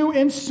continue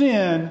in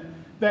sin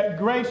that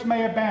grace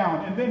may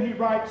abound? And then he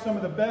writes some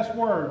of the best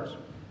words.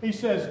 He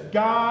says,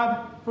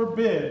 God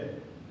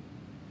forbid.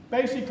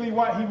 Basically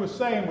what he was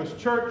saying was,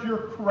 church, you're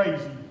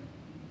crazy.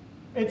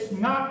 It's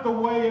not the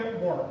way it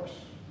works,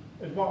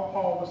 is what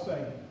Paul was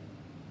saying.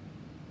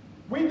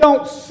 We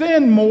don't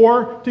sin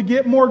more to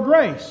get more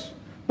grace.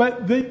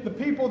 But the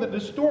people that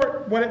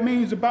distort what it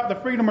means about the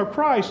freedom of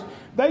Christ,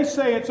 they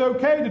say it's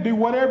okay to do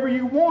whatever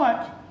you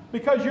want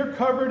because you're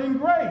covered in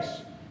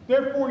grace.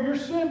 Therefore, your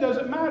sin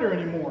doesn't matter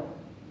anymore.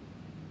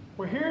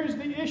 Well, here's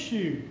the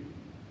issue.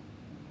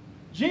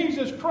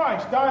 Jesus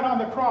Christ died on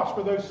the cross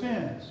for those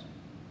sins.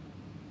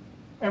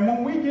 And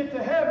when we get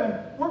to heaven,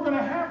 we're going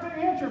to have to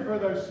answer for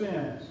those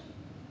sins.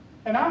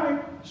 And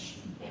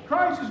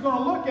Christ is going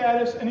to look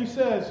at us and he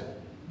says,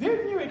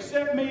 didn't you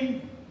accept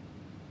me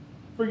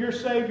for your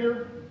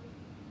Savior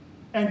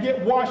and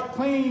get washed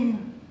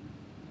clean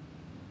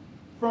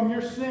from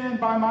your sin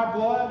by my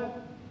blood?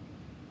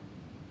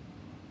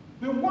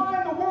 Then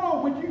why in the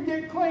world would you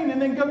get clean and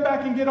then go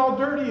back and get all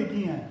dirty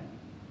again?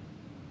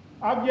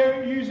 I've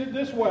used it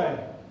this way.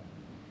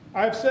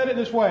 I've said it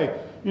this way.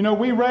 You know,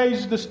 we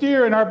raised the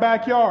steer in our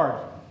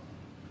backyard.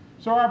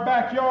 So our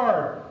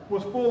backyard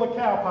was full of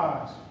cow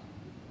pies.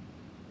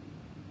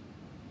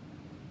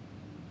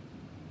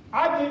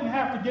 I didn't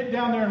have to get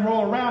down there and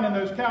roll around in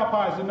those cow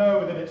pies to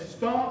know that it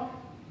stunk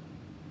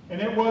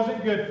and it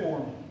wasn't good for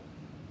me.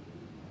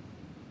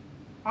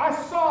 I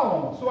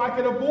saw them so I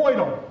could avoid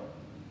them.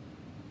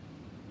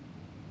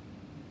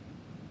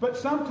 But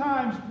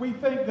sometimes we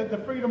think that the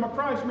freedom of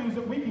Christ means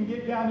that we can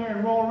get down there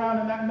and roll around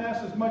in that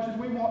mess as much as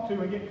we want to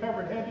and get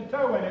covered head to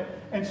toe in it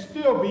and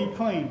still be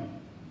clean.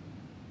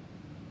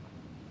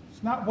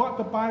 It's not what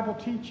the Bible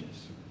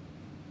teaches.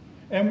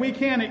 And we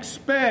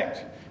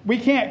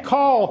can't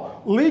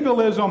call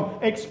legalism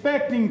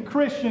expecting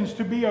Christians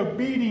to be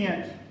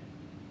obedient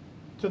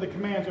to the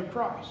commands of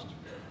Christ.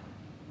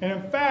 And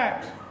in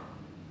fact,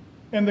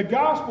 in the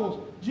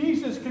Gospels,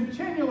 Jesus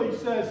continually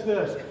says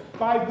this,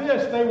 by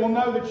this they will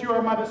know that you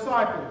are my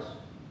disciples.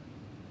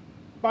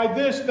 By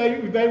this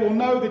they will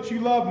know that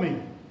you love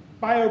me,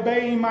 by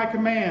obeying my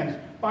commands,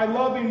 by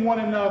loving one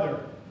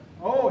another.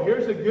 Oh,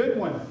 here's a good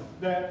one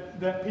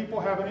that people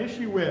have an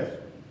issue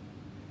with.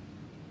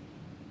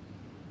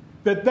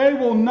 That they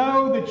will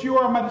know that you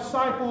are my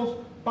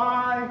disciples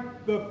by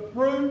the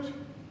fruit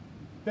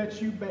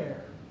that you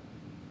bear.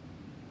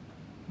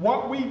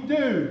 What we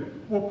do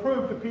will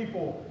prove to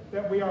people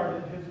that we are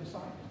his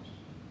disciples.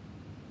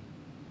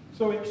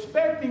 So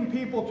expecting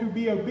people to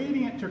be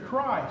obedient to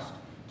Christ,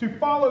 to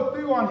follow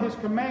through on his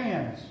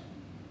commands,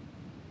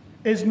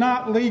 is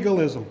not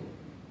legalism.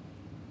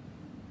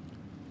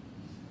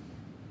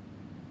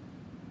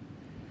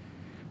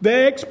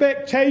 The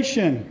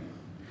expectation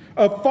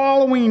of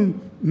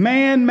following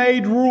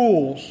man-made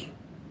rules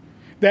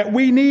that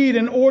we need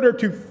in order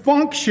to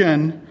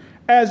function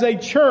as a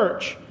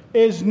church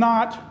is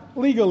not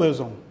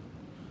legalism.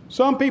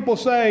 Some people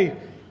say,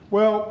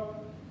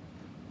 well,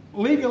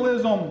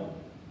 legalism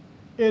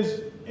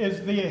is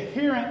the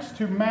adherence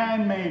to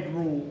man-made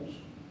rules.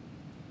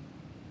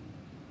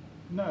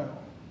 No.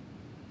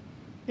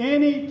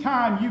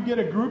 Anytime you get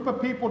a group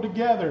of people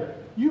together,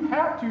 you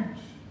have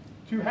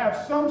to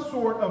have some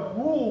sort of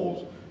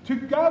rules to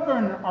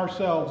govern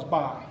ourselves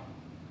by.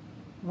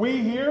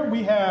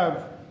 We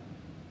have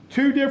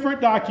 2 different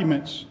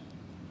documents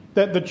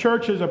that the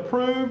church has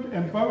approved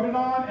and voted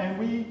on, and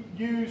we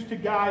use to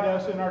guide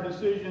us in our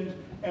decisions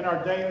and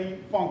our daily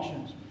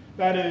functions.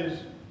 That is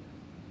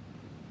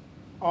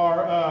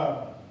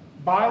our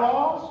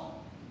bylaws,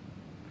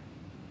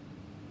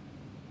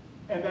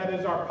 and that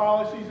is our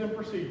policies and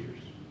procedures.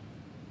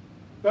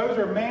 Those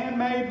are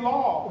man-made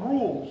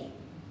rules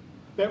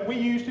that we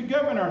use to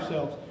govern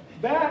ourselves.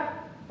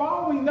 That,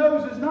 following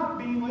those, is not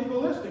being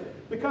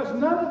legalistic, because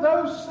none of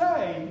those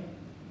say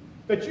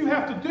that you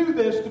have to do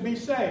this to be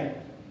saved.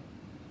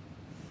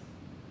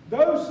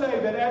 Those say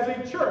that as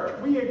a church,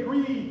 we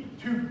agree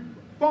to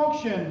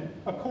function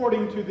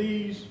according to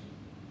these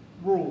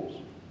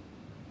rules.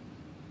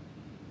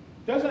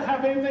 Doesn't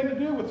have anything to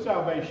do with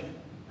salvation.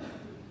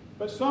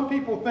 But some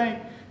people think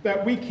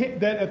that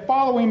that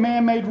following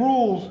man-made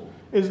rules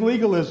is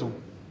legalism.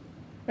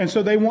 And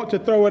so they want to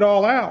throw it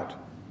all out.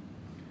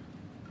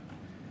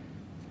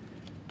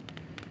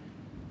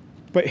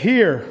 But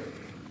here,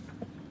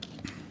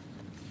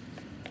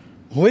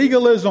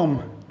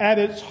 legalism at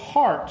its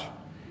heart,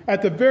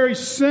 at the very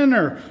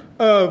center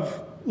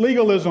of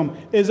legalism,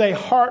 is a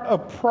heart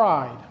of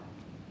pride.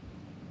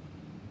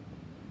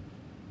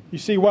 You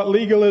see, what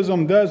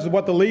legalism does,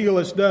 what the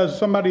legalist does,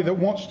 somebody that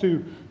wants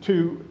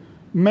to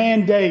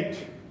mandate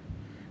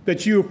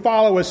that you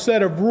follow a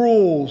set of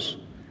rules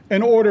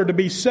in order to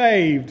be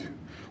saved.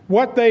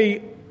 What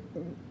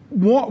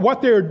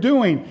they're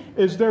doing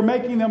is they're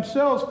making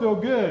themselves feel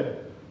good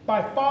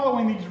by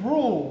following these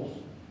rules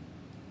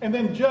and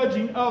then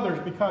judging others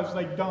because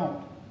they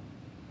don't.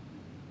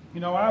 You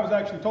know, I was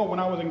actually told when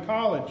I was in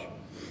college,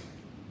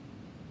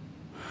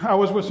 I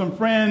was with some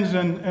friends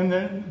and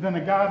then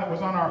a guy that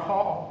was on our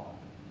hall.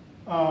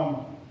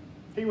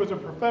 He was a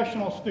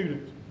professional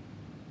student.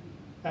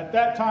 At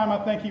that time,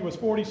 I think he was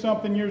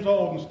 40-something years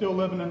old and still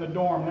living in the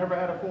dorm. Never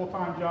had a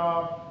full-time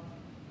job,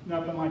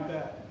 nothing like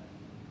that.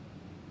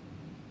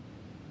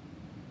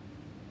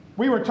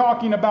 We were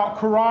talking about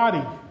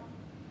karate.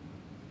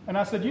 And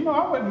I said,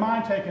 I wouldn't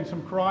mind taking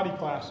some karate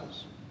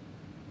classes.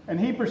 And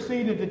he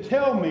proceeded to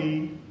tell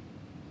me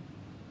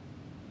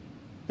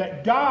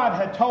that God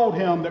had told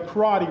him that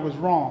karate was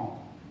wrong.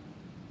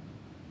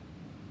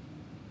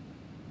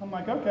 I'm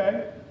like,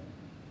 okay.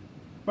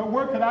 But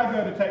where could I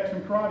go to take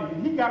some karate?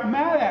 And he got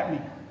mad at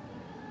me.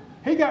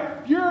 He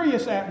got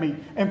furious at me.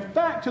 In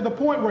fact, to the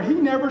point where he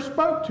never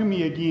spoke to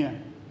me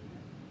again.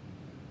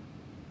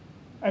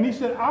 And he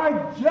said, I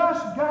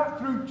just got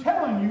through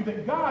telling you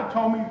that God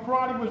told me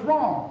karate was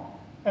wrong.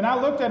 And I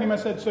looked at him and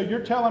said, so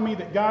you're telling me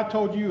that God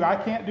told you I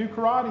can't do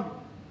karate?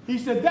 He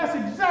said, that's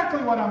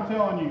exactly what I'm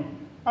telling you.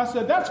 I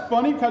said, that's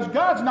funny because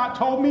God's not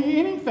told me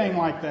anything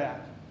like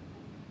that.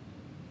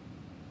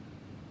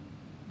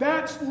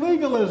 That's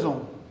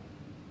legalism.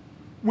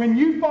 When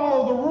you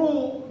follow the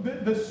rule,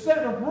 the set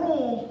of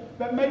rules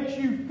that makes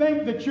you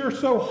think that you're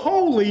so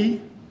holy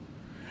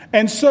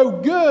and so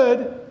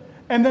good,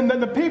 and then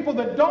the people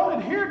that don't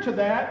adhere to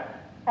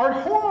that are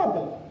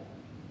horrible.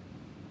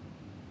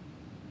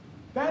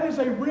 That is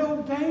a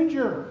real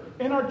danger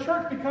in our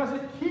church because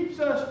it keeps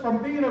us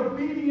from being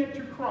obedient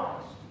to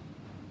Christ.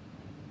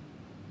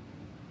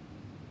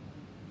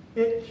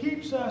 It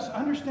keeps us,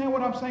 understand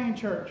what I'm saying,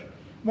 church.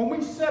 When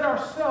we set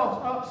ourselves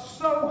up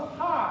so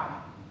high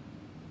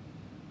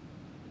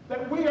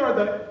that we are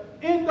the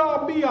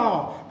end-all,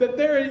 be-all,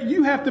 that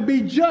you have to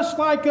be just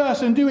like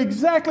us and do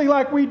exactly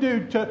like we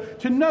do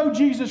to know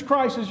Jesus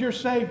Christ as your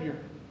Savior.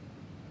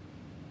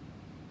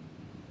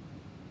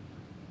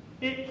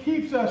 It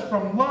keeps us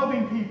from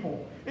loving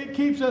people. It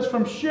keeps us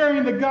from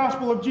sharing the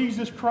gospel of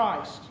Jesus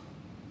Christ.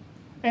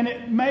 And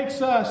it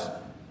makes us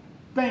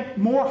think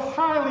more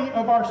highly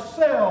of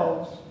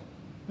ourselves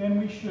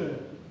than we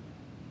should.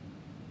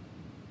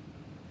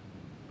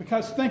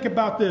 Because think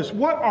about this.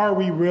 What are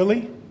we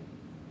really?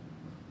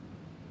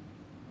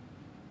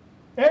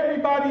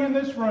 Everybody in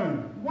this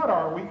room, what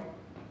are we?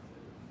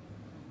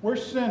 We're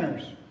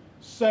sinners,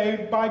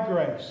 saved by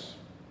grace.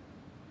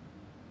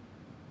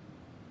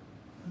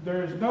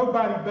 There is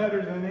nobody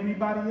better than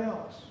anybody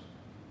else.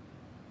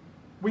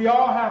 We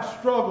all have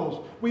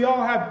struggles. We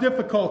all have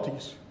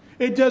difficulties.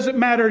 It doesn't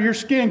matter your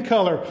skin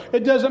color.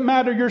 It doesn't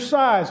matter your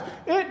size.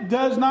 It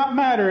does not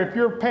matter if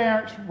your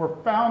parents were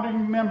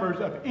founding members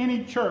of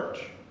any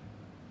church.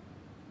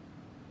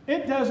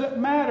 It doesn't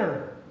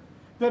matter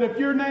that if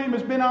your name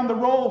has been on the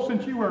roll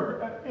since you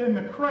were in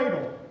the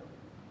cradle.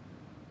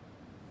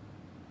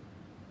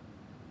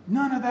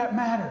 None of that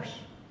matters.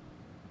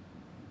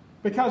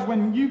 Because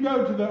when you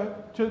go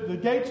to the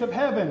gates of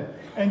heaven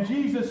and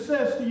Jesus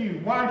says to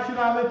you, "Why should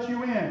I let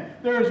you in?"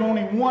 there is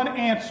only one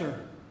answer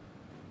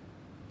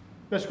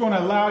that's going to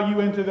allow you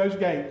into those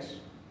gates.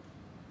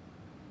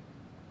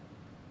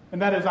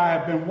 And that is, I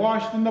have been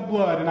washed in the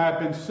blood and I have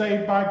been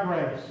saved by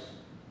grace.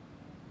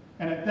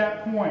 And at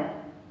that point,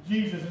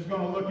 Jesus is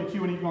going to look at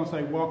you and he's going to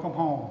say, "Welcome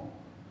home,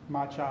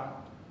 my child."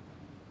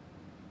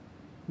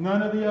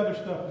 None of the other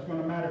stuff is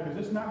going to matter because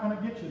it's not going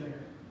to get you there.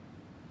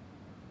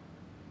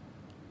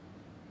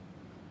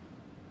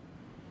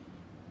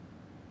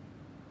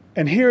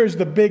 And here's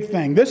the big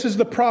thing. This is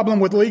the problem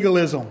with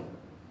legalism.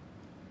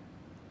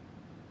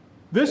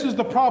 This is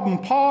the problem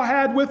Paul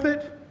had with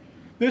it.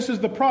 This is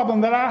the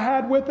problem that I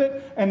had with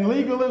it. And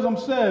legalism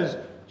says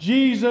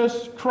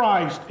Jesus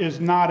Christ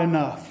is not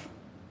enough.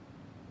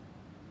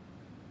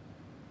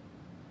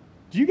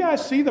 Do you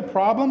guys see the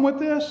problem with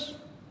this?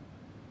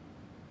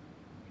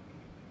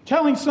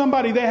 Telling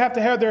somebody they have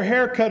to have their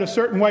hair cut a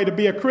certain way to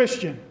be a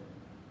Christian.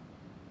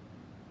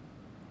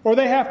 Or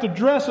they have to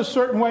dress a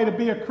certain way to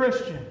be a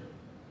Christian.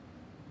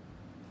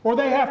 Or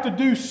they have to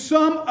do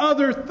some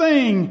other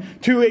thing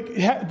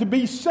to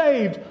be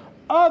saved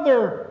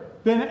other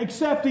than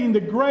accepting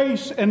the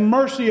grace and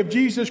mercy of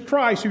Jesus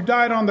Christ who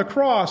died on the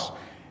cross.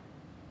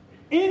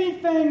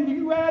 Anything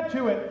you add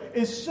to it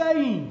is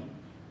saying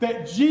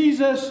that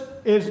Jesus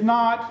is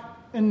not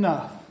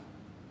enough.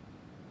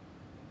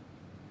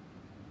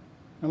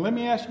 Now let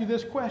me ask you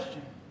this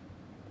question.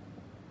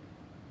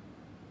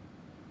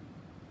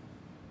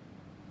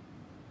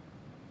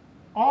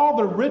 All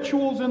the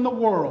rituals in the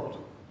world,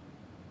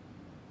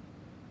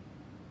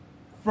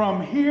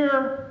 from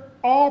here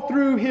all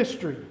through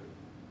history,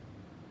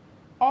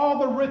 all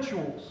the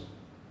rituals,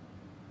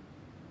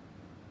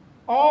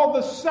 all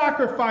the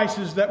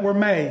sacrifices that were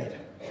made,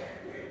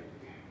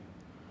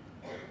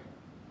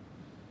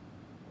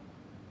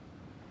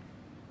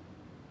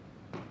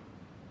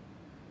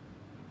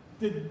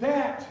 did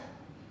that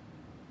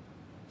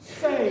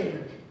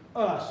save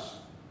us?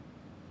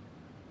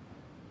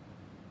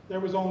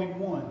 There was only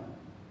one.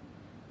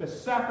 The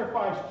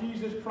sacrifice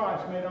Jesus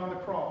Christ made on the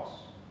cross.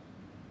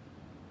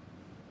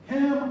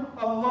 Him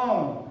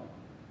alone.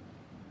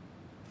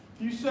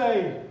 You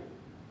say,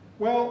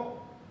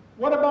 well,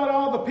 what about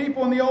all the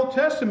people in the Old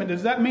Testament?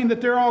 Does that mean that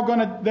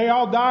they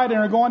all died and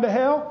are going to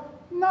hell?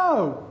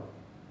 No.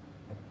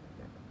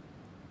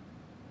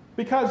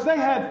 Because they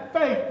had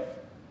faith.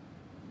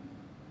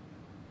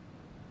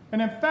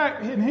 And in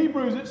fact, in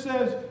Hebrews it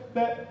says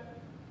that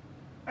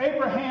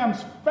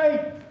Abraham's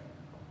faith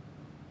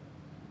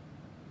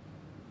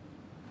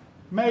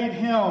made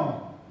him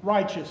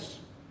righteous.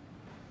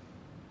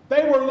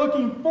 They were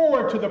looking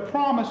forward to the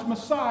promised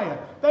Messiah.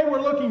 They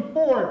were looking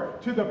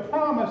forward to the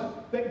promise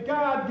that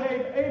God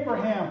gave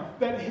Abraham,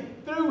 that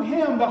through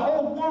him the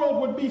whole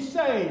world would be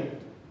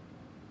saved.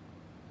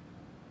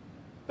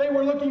 They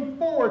were looking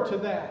forward to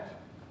that.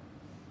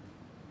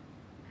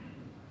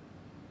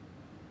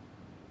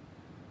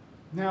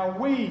 Now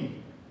we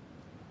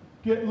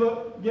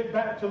get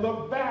back to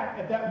look back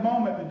at that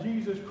moment that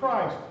Jesus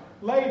Christ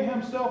laid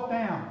himself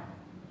down.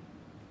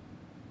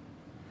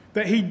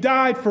 That he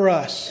died for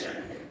us.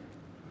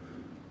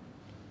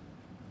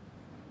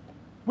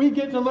 We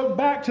get to look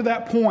back to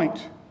that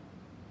point.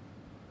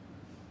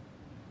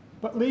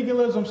 But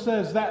legalism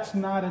says that's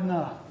not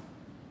enough.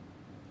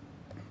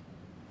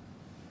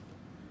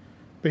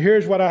 But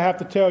here's what I have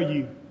to tell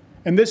you.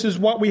 And this is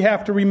what we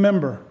have to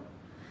remember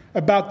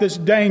about this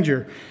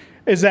danger.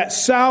 Is that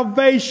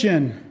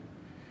salvation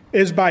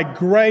is by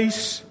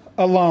grace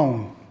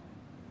alone.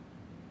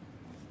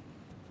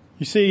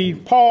 You see,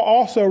 Paul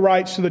also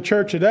writes to the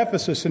church at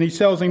Ephesus, and he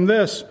tells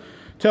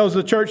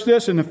the church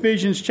this in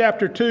Ephesians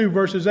chapter 2,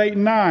 verses 8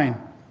 and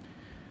 9.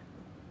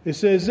 It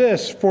says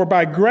this, "For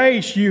by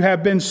grace you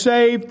have been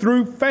saved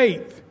through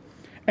faith,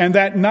 and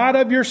that not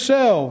of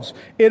yourselves.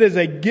 It is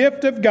a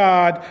gift of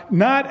God,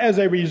 not as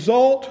a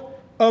result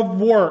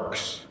of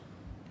works,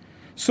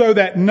 so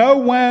that no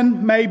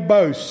one may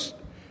boast."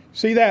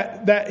 See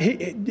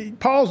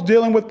Paul's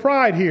dealing with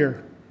pride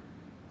here.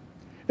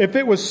 If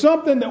it was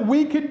something that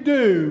we could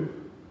do,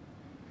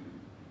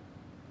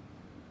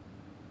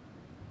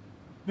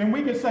 then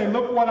we could say,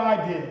 look what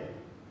I did.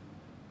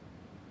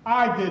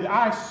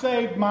 I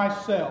saved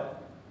myself.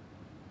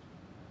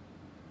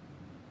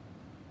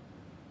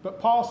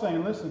 But Paul's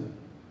saying, listen,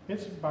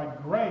 it's by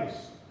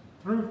grace,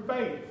 through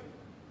faith.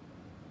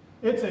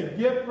 It's a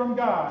gift from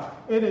God.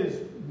 It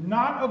is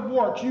not of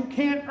works. You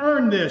can't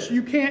earn this.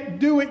 You can't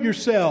do it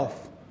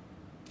yourself.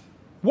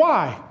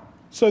 Why?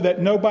 So that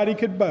nobody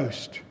could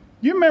boast.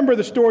 You remember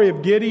the story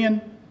of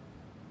Gideon?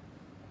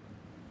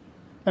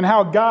 And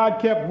how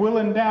God kept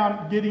whittling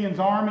down Gideon's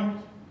army?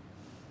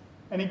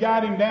 and he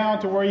got him down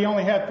to where he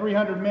only had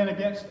 300 men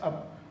against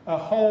a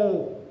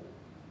whole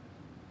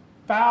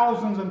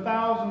thousands and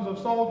thousands of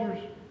soldiers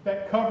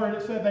that covered,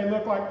 it said they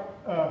looked like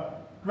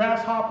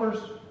grasshoppers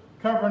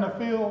covering a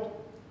field.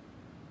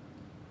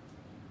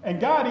 And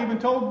God even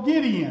told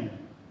Gideon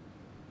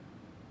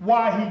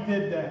why he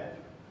did that.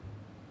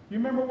 You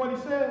remember what he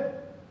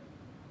said?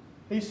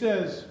 He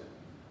says,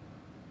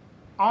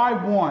 I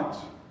want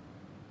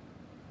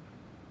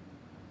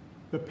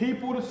the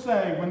people to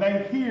say, when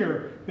they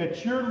hear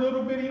that your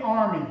little bitty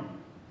army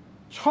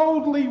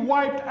totally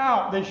wiped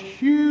out this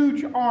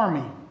huge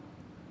army,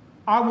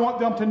 I want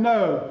them to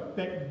know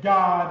that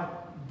God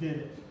did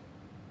it.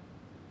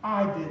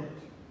 I did it.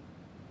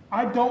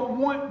 I don't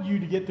want you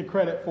to get the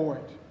credit for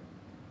it.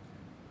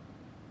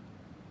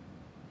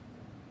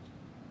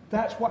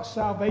 That's what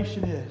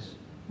salvation is.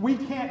 We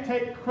can't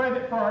take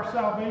credit for our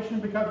salvation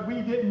because we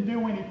didn't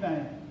do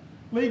anything.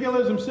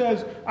 Legalism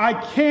says, I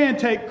can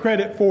take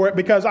credit for it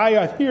because I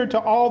adhere to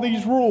all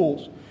these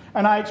rules,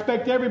 and I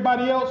expect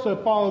everybody else to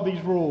follow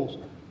these rules.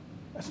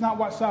 That's not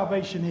what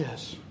salvation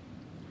is.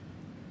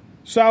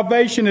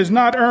 Salvation is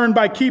not earned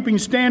by keeping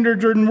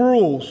standards and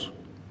rules.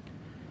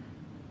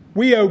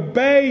 We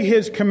obey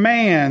His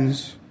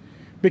commands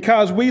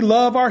because we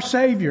love our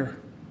Savior.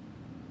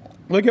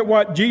 Look at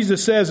what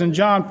Jesus says in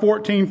John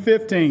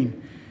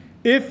 14:15.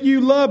 If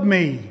you love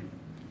me,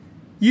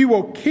 you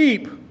will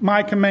keep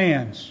my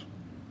commands.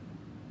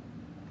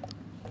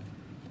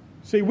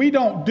 See, we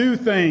don't do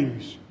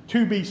things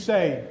to be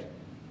saved.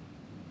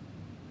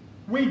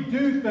 We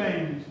do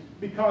things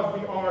because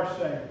we are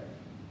saved.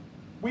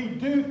 We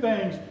do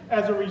things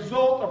as a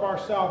result of our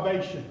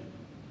salvation,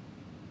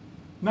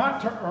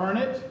 not to earn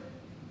it.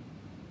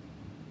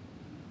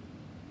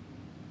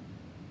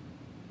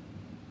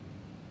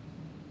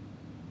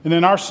 And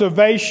then our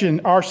salvation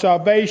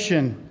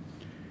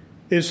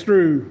is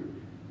through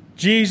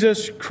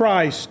Jesus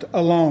Christ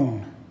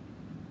alone.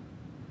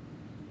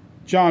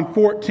 John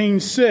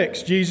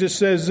 14:6, Jesus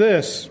says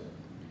this.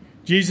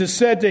 Jesus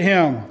said to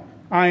him,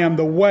 I am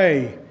the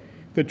way,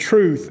 the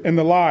truth, and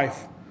the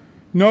life.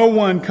 No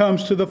one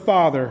comes to the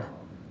Father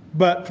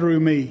but through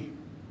me.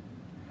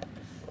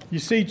 You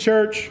see,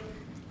 church,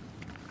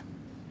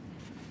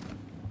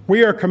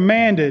 we are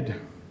commanded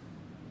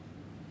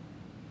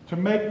to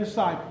make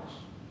disciples.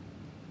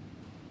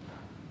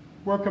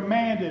 We're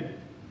commanded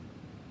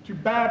to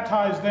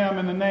baptize them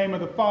in the name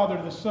of the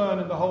Father, the Son,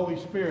 and the Holy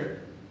Spirit.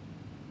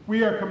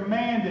 We are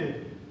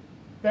commanded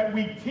that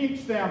we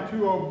teach them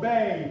to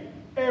obey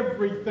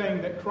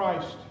everything that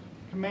Christ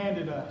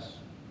commanded us.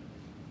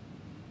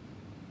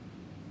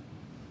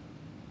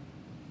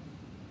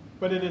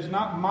 But it is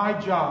not my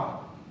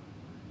job.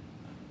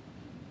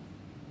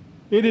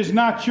 It is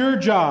not your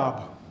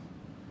job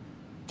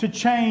to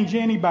change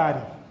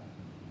anybody.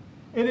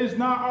 It is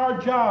not our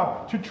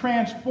job to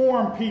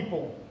transform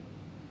people.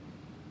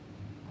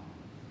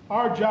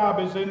 Our job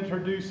is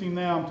introducing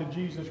them to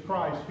Jesus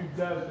Christ, who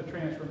does the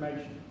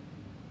transformation.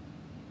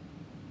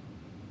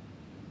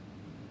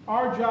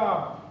 Our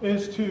job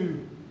is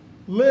to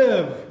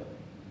live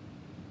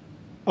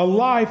a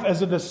life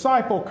as a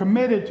disciple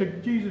committed to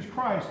Jesus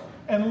Christ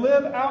and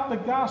live out the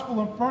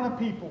gospel in front of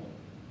people.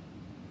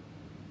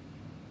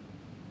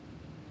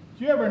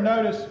 Do you ever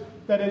notice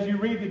that as you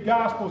read the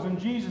Gospels and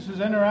Jesus is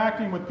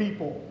interacting with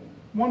people,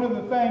 one of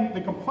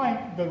the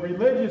complaint the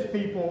religious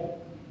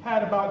people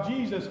had about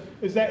Jesus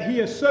is that he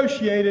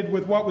associated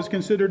with what was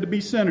considered to be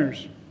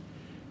sinners.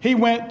 He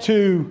went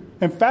to,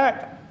 in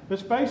fact,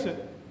 let's face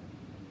it,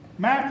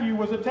 Matthew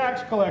was a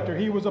tax collector.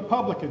 He was a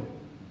publican.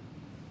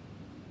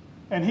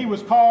 And he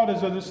was called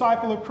as a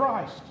disciple of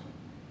Christ.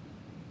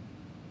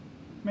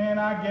 Man,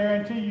 I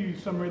guarantee you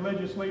some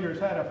religious leaders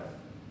had a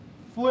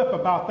flip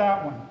about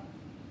that one.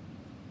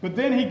 But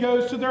then he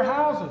goes to their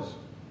houses.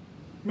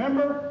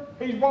 Remember?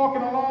 He's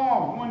walking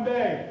along one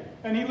day,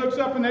 and he looks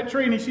up in that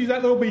tree, and he sees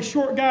that little bitty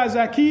short guy,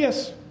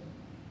 Zacchaeus.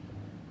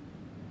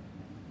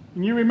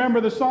 And you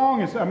remember the song?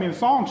 The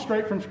song's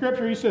straight from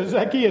Scripture. He says,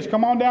 Zacchaeus,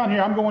 come on down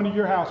here. I'm going to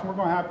your house, and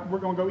we're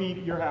going to go eat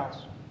at your house.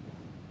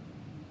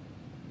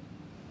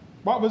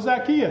 What was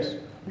Zacchaeus?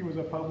 He was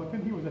a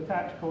publican. He was a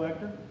tax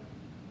collector.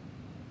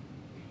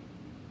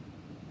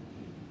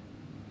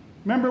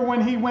 Remember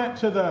when he went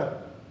to the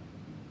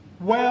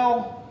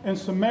well in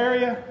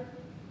Samaria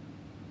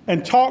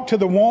and talked to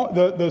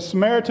the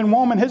Samaritan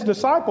woman? His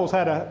disciples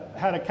had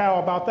a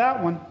cow about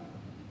that one.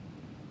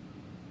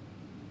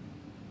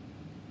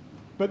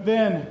 But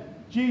then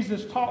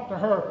Jesus talked to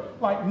her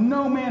like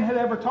no man had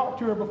ever talked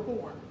to her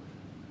before.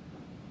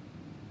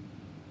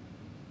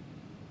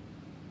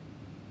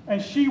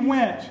 And she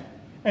went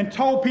and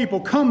told people,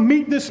 come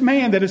meet this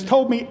man that has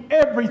told me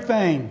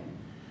everything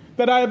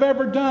that I have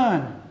ever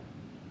done.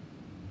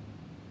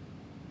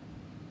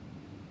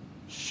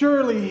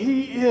 Surely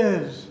he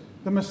is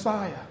the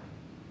Messiah.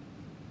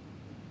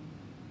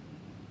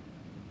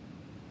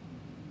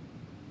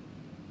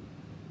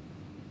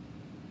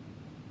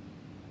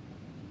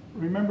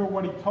 Remember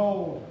what he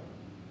told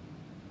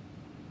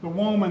the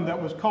woman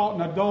that was caught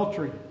in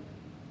adultery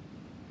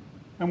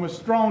and was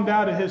thrown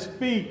down at his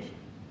feet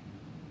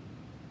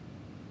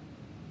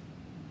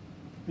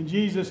And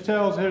Jesus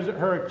tells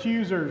her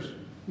accusers,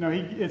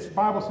 the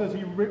Bible says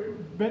he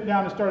bent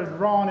down and started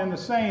drawing in the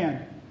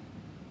sand.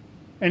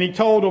 And he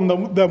told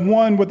them, the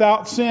one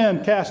without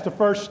sin cast the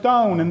first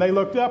stone. And they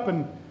looked up,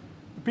 and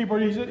the people,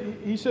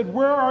 he said,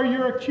 where are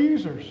your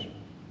accusers?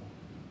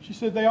 She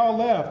said, they all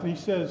left. And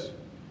he says,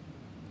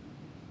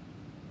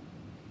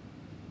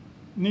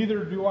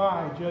 neither do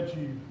I judge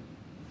you.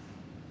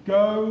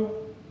 Go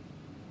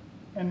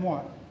and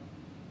what?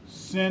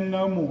 Sin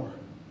no more.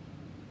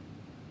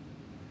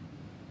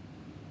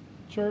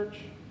 Church,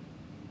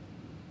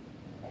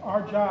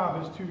 our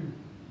job is to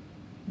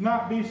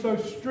not be so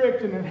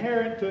strict and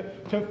adherent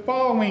to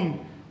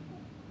following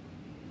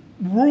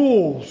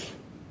rules,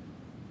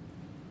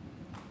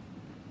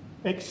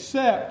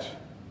 except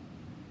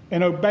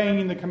in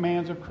obeying the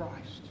commands of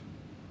Christ.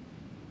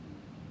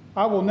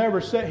 I will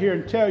never sit here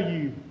and tell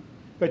you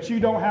that you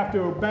don't have to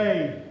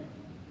obey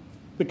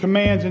the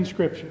commands in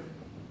Scripture.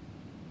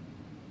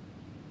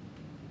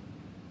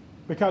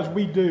 Because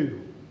we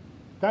do.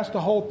 That's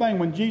the whole thing.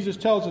 When Jesus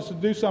tells us to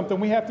do something,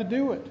 we have to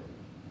do it.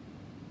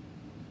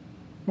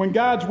 When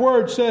God's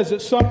Word says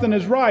that something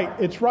is right,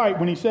 it's right.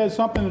 When He says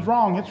something is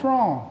wrong, it's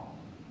wrong.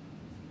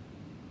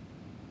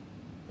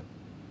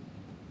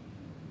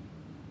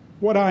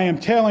 What I am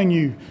telling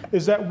you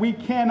is that we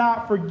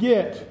cannot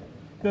forget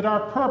that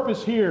our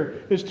purpose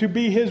here is to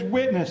be His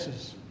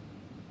witnesses.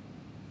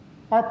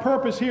 Our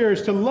purpose here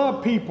is to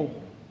love people,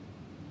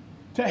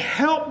 to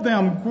help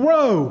them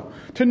grow,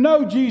 to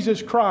know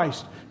Jesus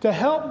Christ, to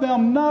help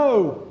them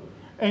know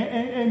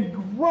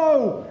and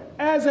grow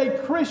as a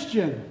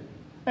Christian,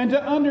 and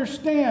to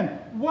understand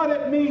what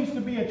it means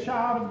to be a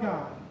child of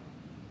God.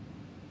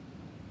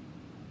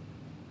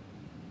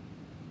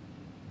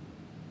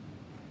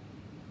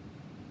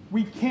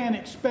 We can't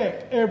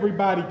expect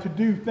everybody to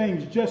do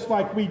things just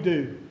like we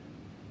do.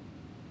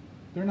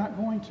 They're not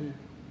going to.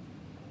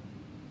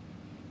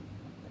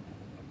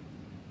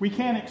 We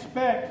can't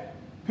expect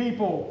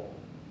people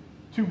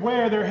to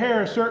wear their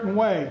hair a certain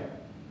way,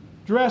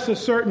 dress a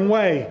certain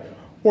way,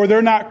 or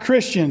they're not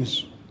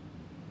Christians.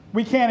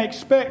 We can't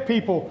expect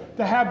people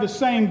to have the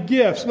same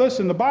gifts.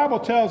 Listen, the Bible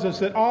tells us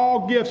that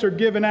all gifts are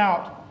given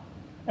out,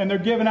 and they're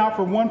given out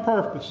for one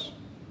purpose.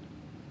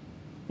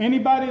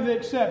 Anybody that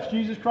accepts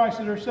Jesus Christ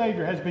as their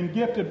Savior has been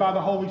gifted by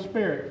the Holy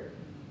Spirit.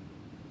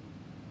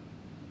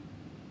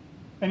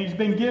 And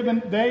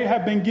they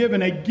have been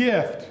given a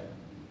gift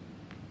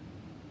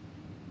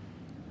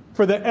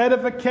for the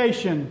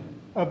edification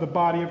of the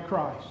body of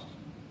Christ,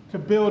 to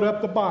build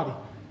up the body.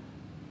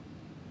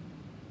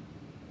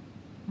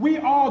 We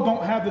all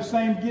don't have the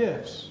same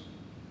gifts.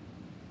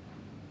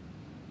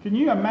 Can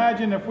you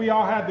imagine if we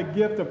all had the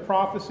gift of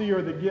prophecy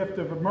or the gift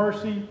of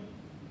mercy?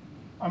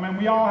 I mean,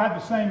 we all had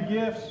the same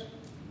gifts.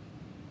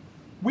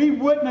 We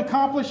wouldn't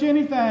accomplish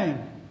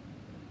anything.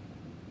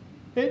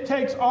 It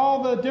takes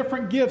all the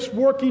different gifts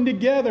working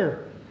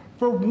together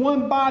for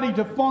one body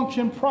to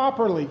function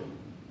properly.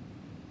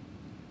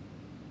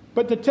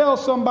 But to tell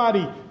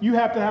somebody, you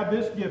have to have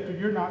this gift or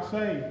you're not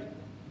saved,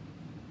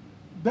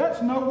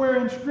 that's nowhere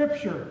in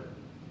Scripture.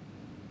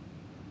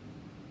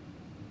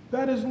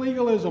 That is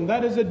legalism.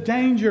 That is a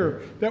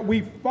danger that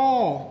we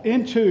fall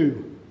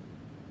into.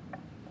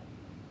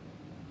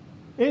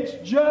 It's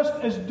just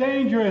as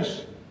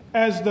dangerous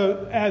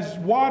as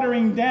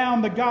watering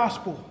down the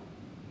gospel,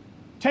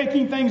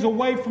 taking things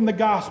away from the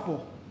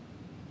gospel.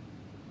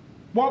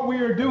 What we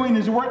are doing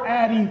is we're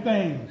adding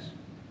things.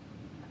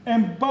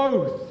 And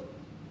both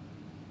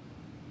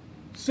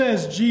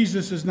says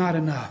Jesus is not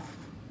enough.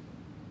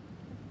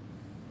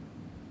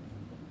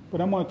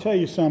 But I'm going to tell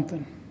you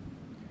something.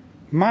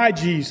 My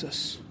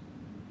Jesus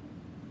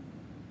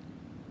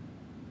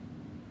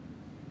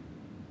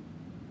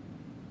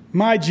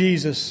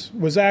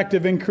was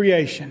active in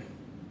creation.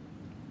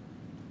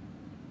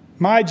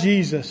 My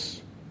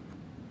Jesus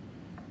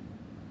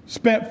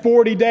spent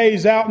 40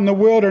 days out in the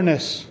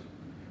wilderness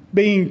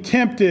being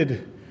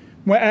tempted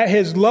at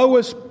his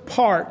lowest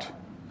part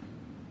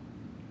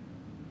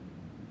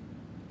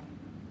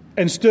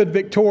and stood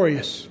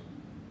victorious.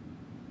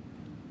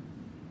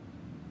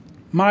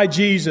 My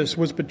Jesus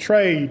was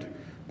betrayed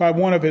by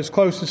one of his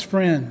closest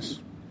friends.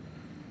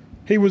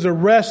 He was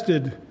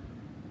arrested,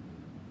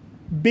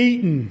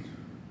 beaten,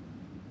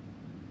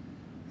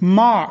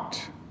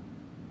 mocked,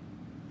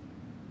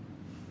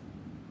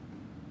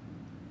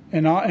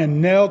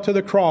 and nailed to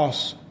the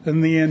cross,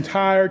 and the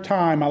entire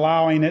time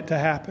allowing it to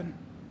happen.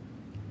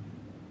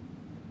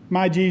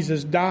 My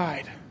Jesus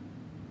died.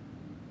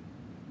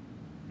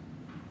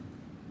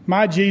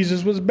 My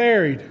Jesus was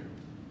buried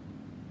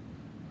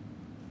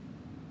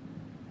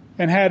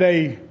and had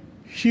a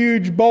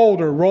huge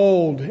boulder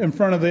rolled in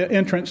front of the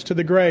entrance to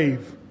the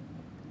grave.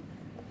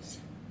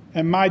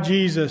 And my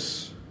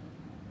Jesus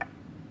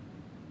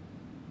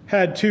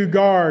had 2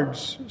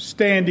 guards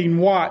standing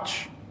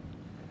watch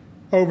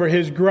over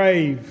his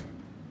grave.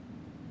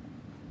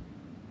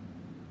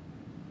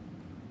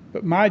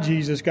 But my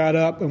Jesus got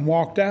up and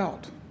walked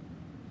out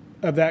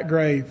of that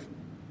grave.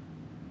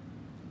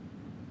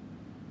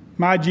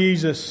 My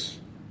Jesus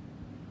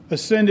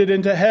ascended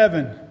into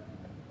heaven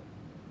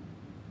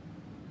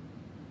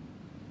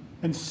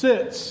and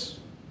sits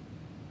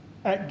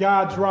at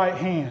God's right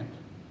hand.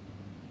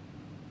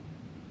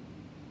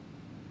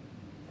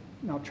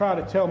 Now try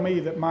to tell me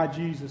that my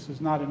Jesus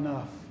is not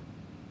enough.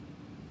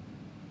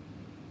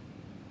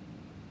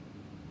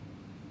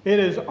 It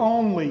is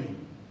only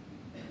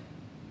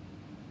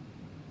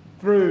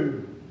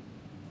through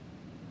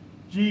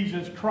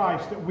Jesus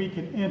Christ that we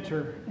can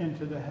enter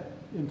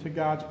into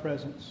God's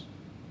presence.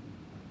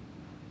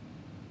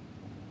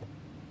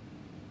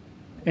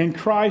 In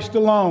Christ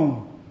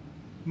alone,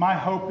 my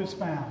hope is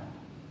found.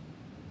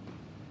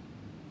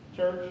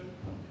 Church,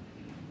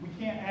 we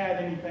can't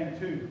add anything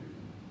to.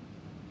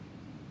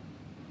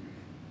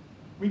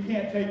 We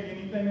can't take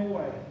anything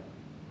away.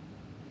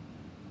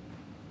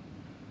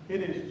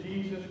 It is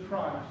Jesus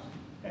Christ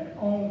and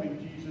only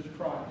Jesus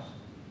Christ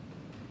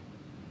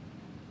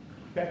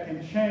that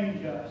can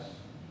change us,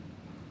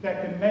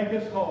 that can make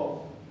us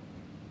whole.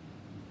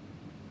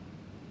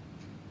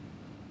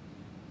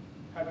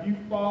 Have you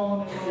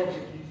fallen in love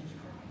with Jesus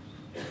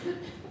Christ?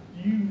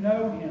 Do you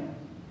know Him?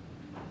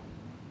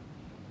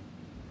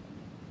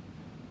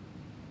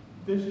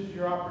 This is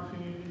your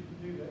opportunity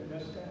to do that.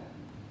 Just that.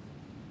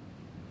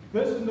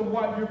 Listen to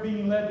what you're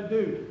being led to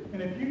do.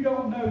 And if you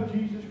don't know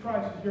Jesus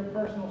Christ as your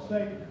personal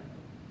Savior,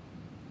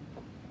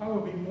 I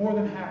would be more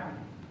than happy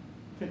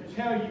to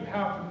tell you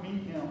how to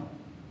meet Him.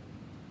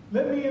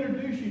 Let me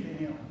introduce you to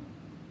Him.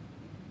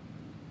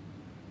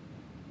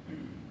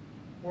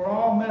 We're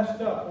all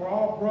messed up. We're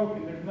all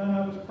broken. There's none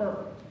of us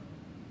perfect.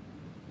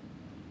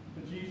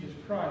 But Jesus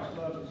Christ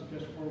loves us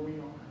just where we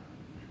are.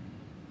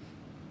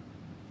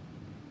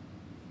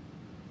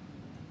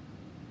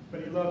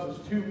 But He loves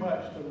us too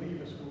much to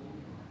leave us where we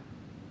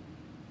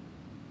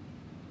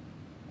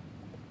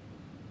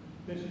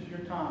are. This is your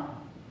time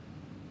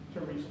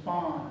to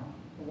respond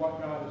to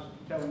what God is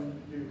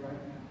telling you to do right now.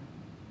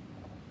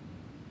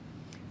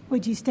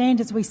 Would you stand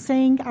as we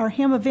sing our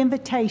hymn of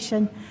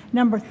invitation,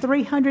 number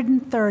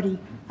 330,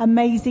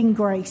 Amazing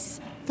Grace,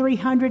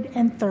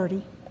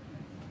 330.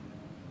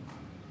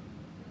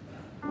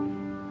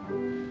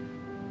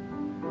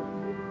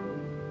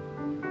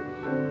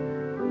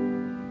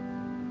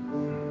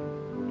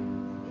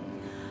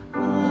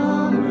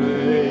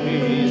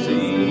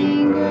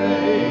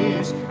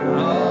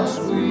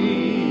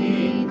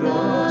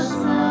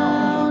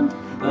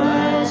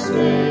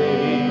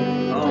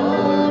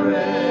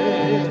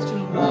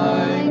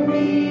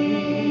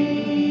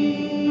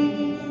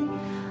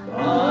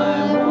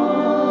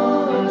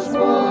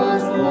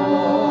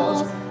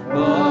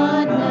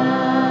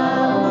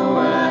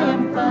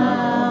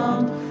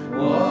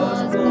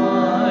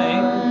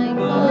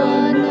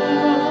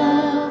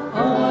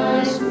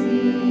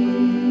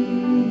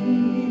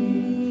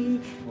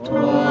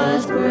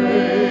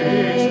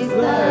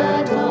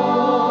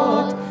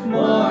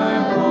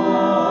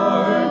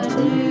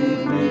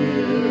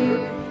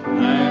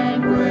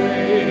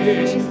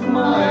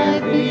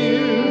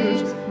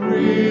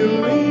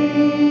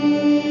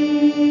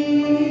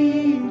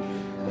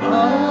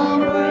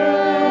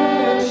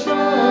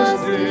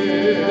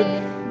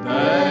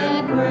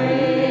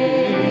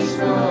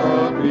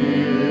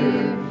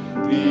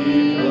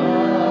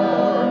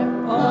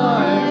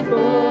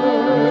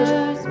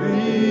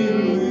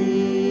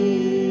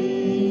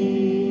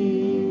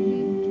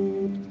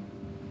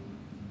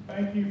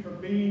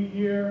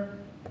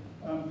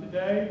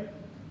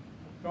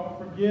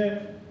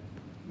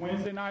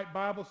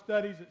 Bible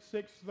studies at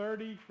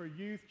 6:30 for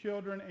youth,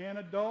 children, and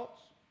adults.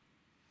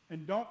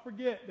 And don't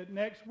forget that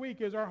next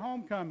week is our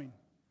homecoming.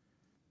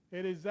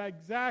 It is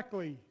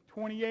exactly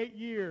 28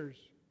 years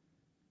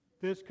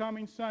this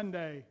coming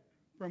Sunday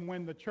from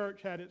when the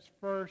church had its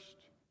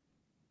first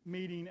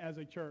meeting as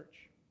a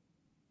church.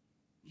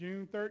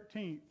 June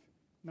 13th,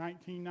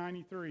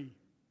 1993.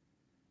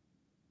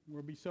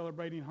 We'll be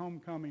celebrating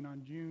homecoming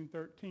on June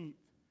 13th,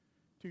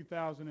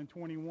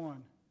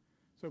 2021.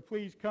 So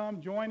please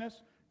come, join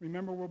us.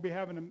 Remember, we'll be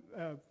having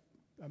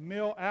a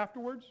meal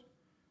afterwards,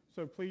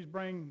 so please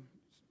bring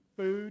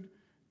food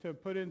to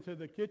put into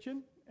the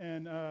kitchen.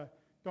 And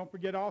don't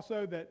forget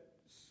also that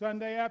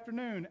Sunday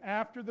afternoon,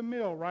 after the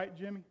meal, right,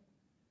 Jimmy?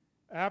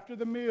 After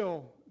the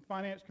meal,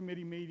 Finance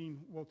Committee meeting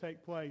will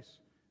take place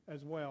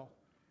as well.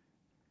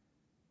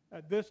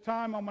 At this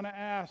time, I'm going to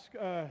ask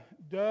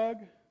Doug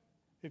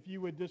if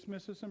you would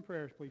dismiss us in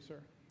prayers, please,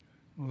 sir.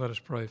 Well, let us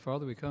pray.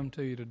 Father, we come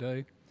to you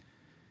today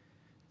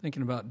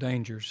thinking about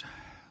dangers.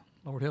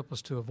 Lord, help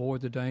us to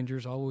avoid the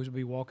dangers. Always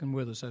be walking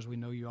with us as we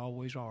know you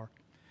always are.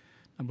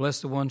 And bless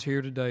the ones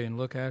here today and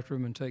look after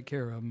them and take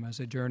care of them as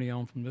they journey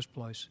on from this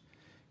place.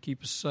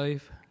 Keep us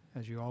safe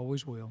as you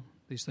always will.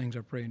 These things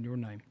I pray in your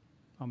name.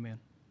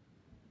 Amen.